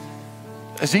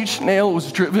 As each nail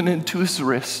was driven into his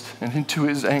wrist and into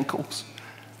his ankles,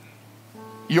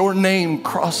 your name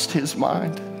crossed his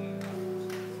mind,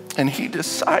 and he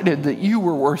decided that you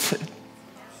were worth it.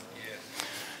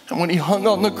 And when he hung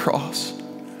on the cross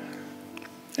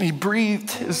and he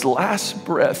breathed his last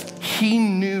breath, he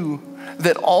knew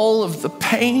that all of the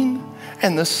pain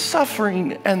and the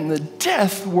suffering and the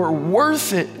death were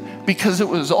worth it because it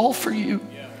was all for you.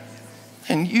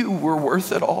 And you were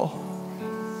worth it all.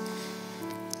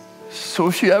 So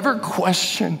if you ever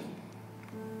question,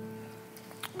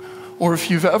 or if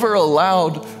you've ever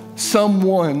allowed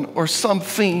someone or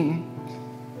something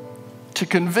to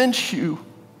convince you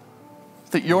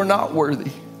that you're not worthy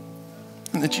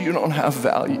and that you don't have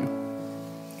value,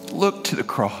 look to the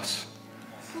cross.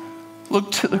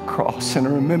 Look to the cross and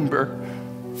remember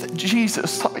that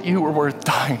Jesus thought you were worth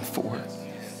dying for.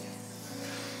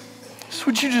 So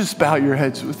would you just bow your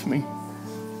heads with me?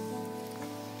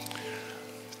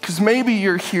 Because maybe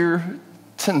you're here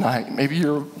tonight, maybe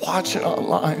you're watching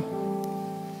online,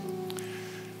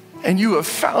 and you have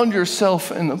found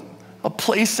yourself in a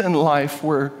place in life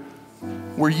where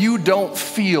you don't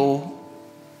feel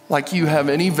like you have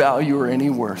any value or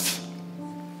any worth.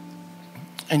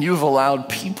 And you've allowed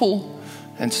people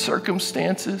and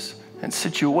circumstances and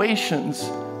situations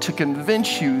to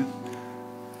convince you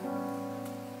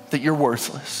that you're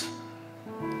worthless.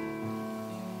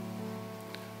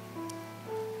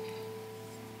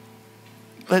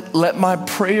 Let my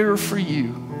prayer for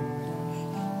you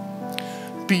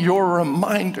be your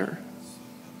reminder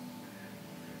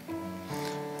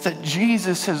that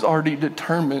Jesus has already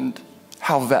determined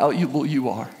how valuable you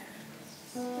are.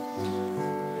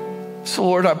 So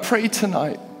Lord, I pray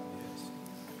tonight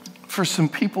for some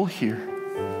people here,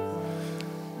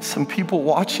 some people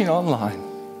watching online,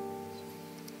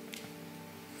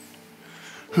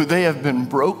 who they have been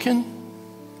broken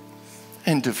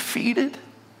and defeated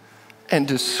and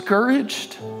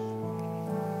discouraged,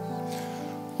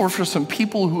 or for some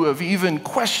people who have even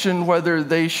questioned whether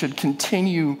they should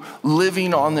continue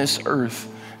living on this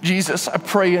earth. Jesus, I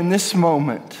pray in this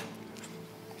moment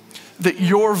that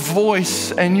your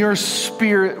voice and your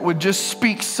spirit would just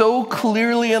speak so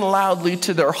clearly and loudly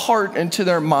to their heart and to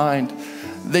their mind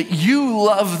that you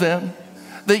love them,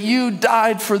 that you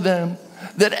died for them,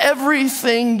 that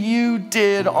everything you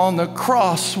did on the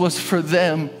cross was for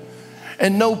them,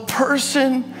 and no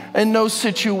person and no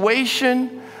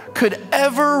situation could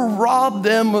ever rob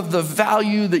them of the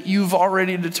value that you've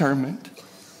already determined.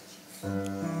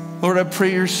 Lord, I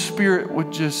pray your spirit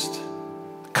would just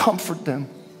comfort them,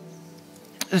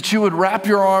 that you would wrap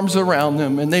your arms around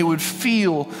them and they would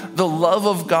feel the love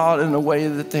of God in a way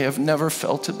that they have never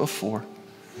felt it before.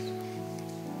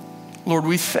 Lord,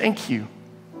 we thank you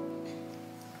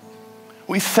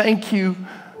We thank you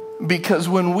because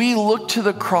when we look to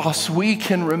the cross, we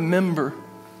can remember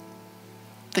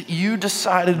that you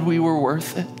decided we were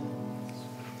worth it.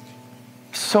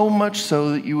 So much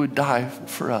so that you would die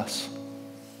for us.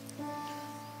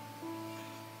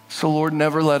 So Lord,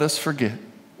 never let us forget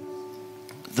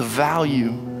the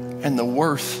value and the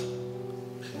worth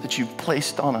that you've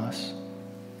placed on us.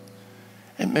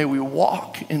 And may we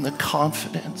walk in the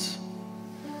confidence,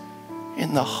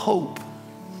 in the hope,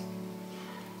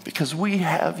 because we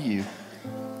have you.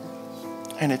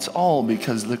 And it's all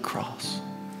because of the cross.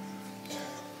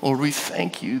 Lord, we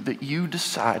thank you that you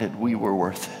decided we were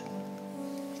worth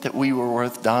it, that we were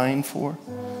worth dying for,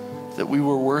 that we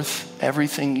were worth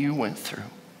everything you went through.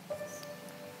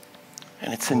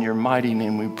 And it's in your mighty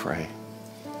name we pray.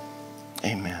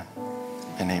 Amen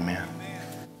and amen.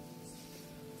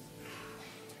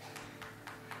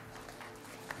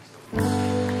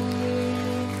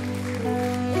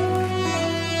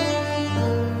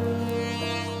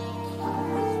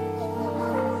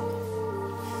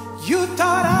 You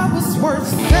thought I was worth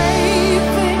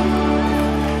saving,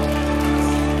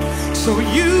 so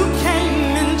you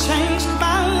came and changed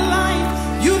my life.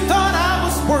 You thought I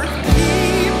was worth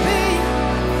keeping,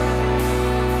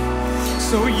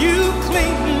 so you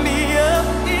cleaned me up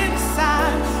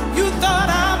inside. You thought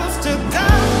I was to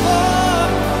die for,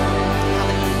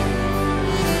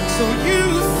 so you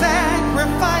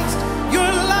sacrificed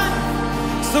your life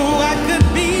so I could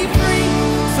be free,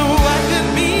 so I could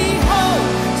be whole.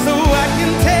 So I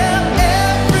can tell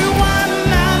everyone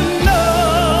I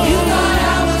know. You thought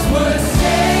I was worth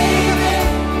saving,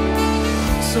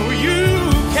 so you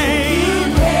came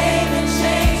and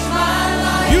changed my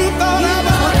life. You thought I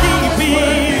was worth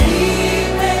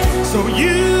keeping, so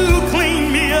you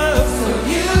cleaned me up.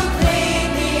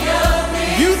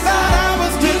 You thought I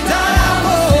was to die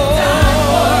for,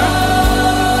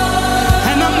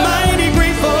 and I'm mighty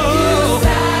grateful.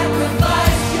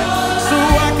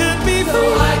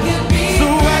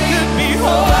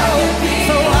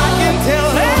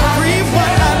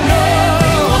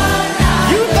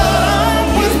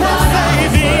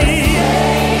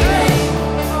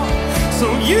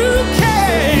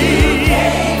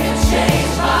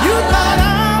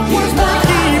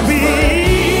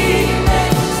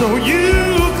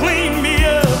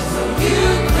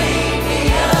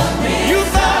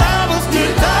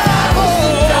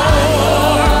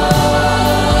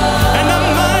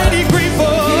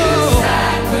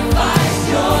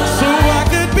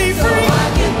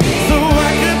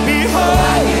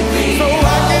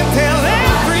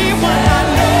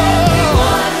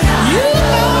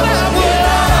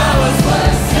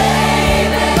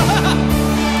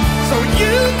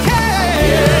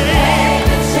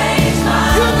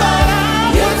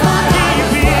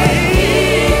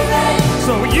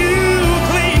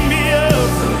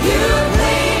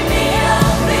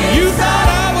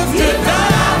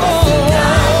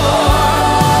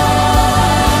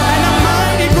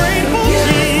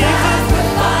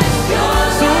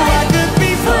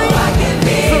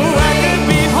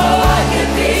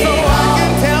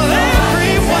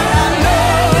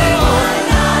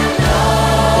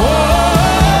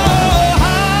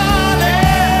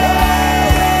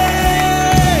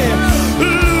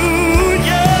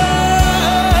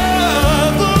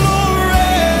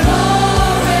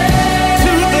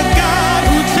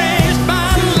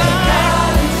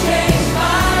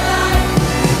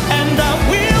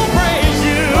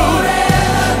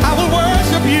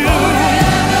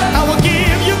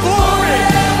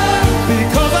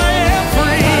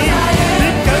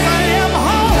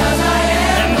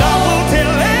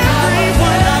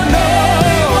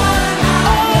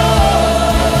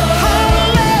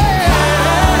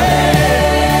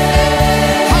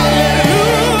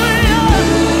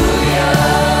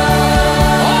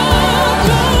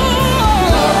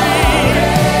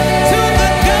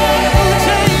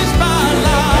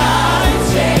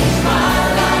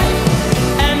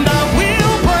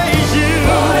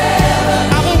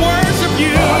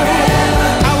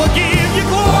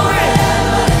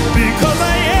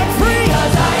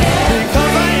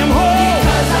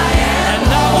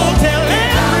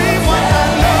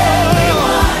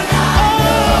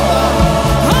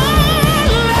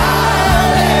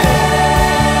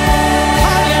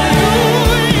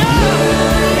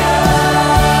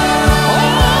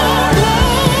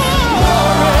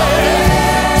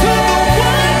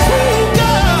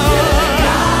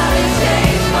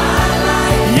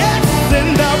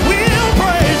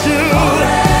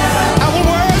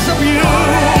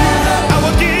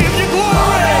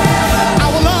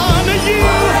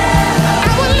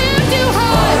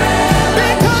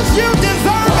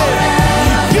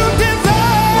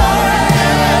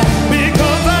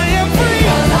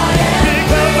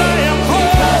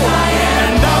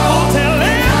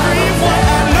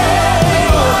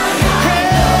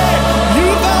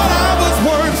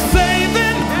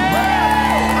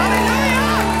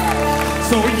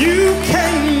 You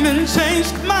came and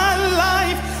changed my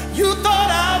life. You thought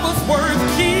I was worth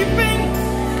keeping.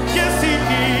 Yes, he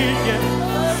did, yeah.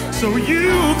 So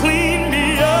you cleaned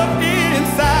me up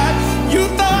inside. You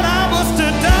thought I was to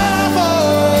die for.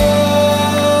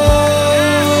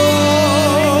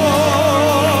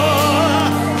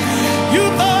 You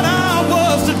thought I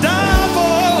was to die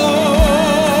for.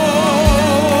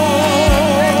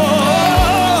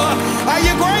 Are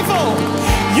you grateful?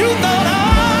 You thought I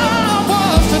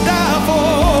was to die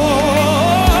for.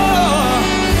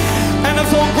 And I'm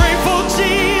so grateful,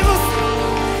 Jesus.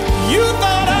 You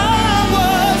thought I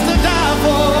was to die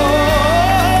for.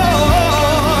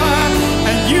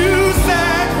 And you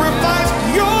sacrificed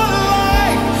your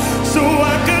life so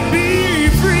I could be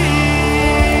free.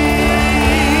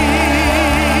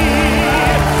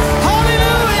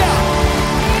 Hallelujah!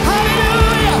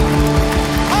 Hallelujah!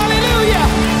 Hallelujah!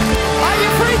 Are you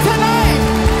free tonight?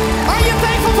 Are you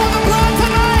thankful for the blood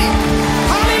tonight?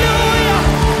 Hallelujah!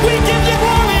 We give you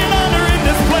glory and honor in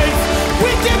this place.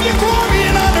 We give you glory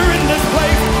and honor in this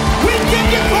place. We give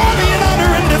you glory and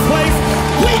honor in this place.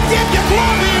 We give you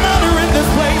glory and honor in this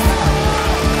place.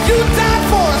 You died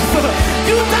for us.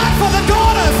 You died for the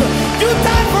daughters. You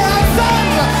died for our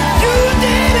sons. You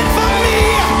did it for me.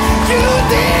 You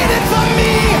did it for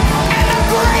me. And I'm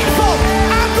grateful.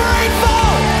 I'm grateful.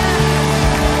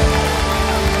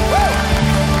 Woo.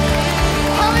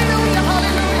 Hallelujah,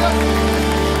 hallelujah.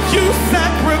 You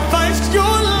sacrificed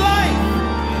your life.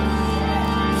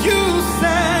 You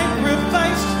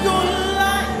sacrificed your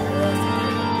life.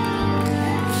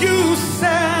 You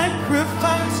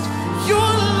sacrificed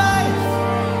your life.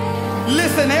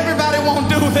 Listen, everybody won't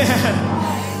do that.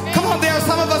 Come on, there are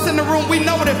some of us in the room, we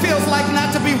know what it feels like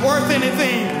not to be worth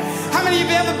anything. How many of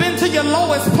you ever been to your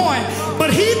lowest point?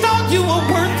 But he thought you were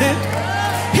worth it.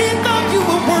 He thought you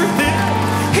were worth it.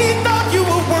 He thought you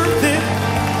were worth it.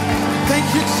 Thank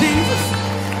you, Jesus.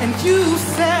 And you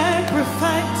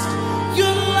sacrificed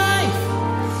your life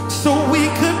so we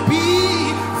could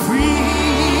be free.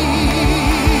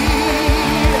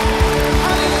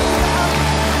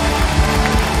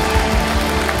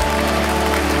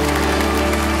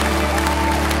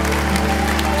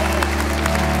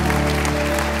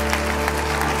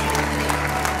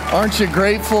 Aren't you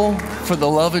grateful for the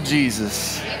love of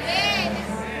Jesus?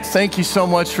 Thank you so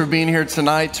much for being here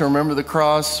tonight to remember the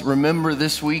cross. Remember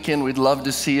this weekend, we'd love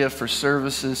to see you for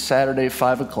services Saturday,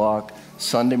 5 o'clock,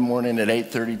 Sunday morning at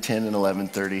 8:30, 10, and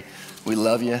 11:30. We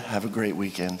love you. Have a great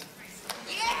weekend.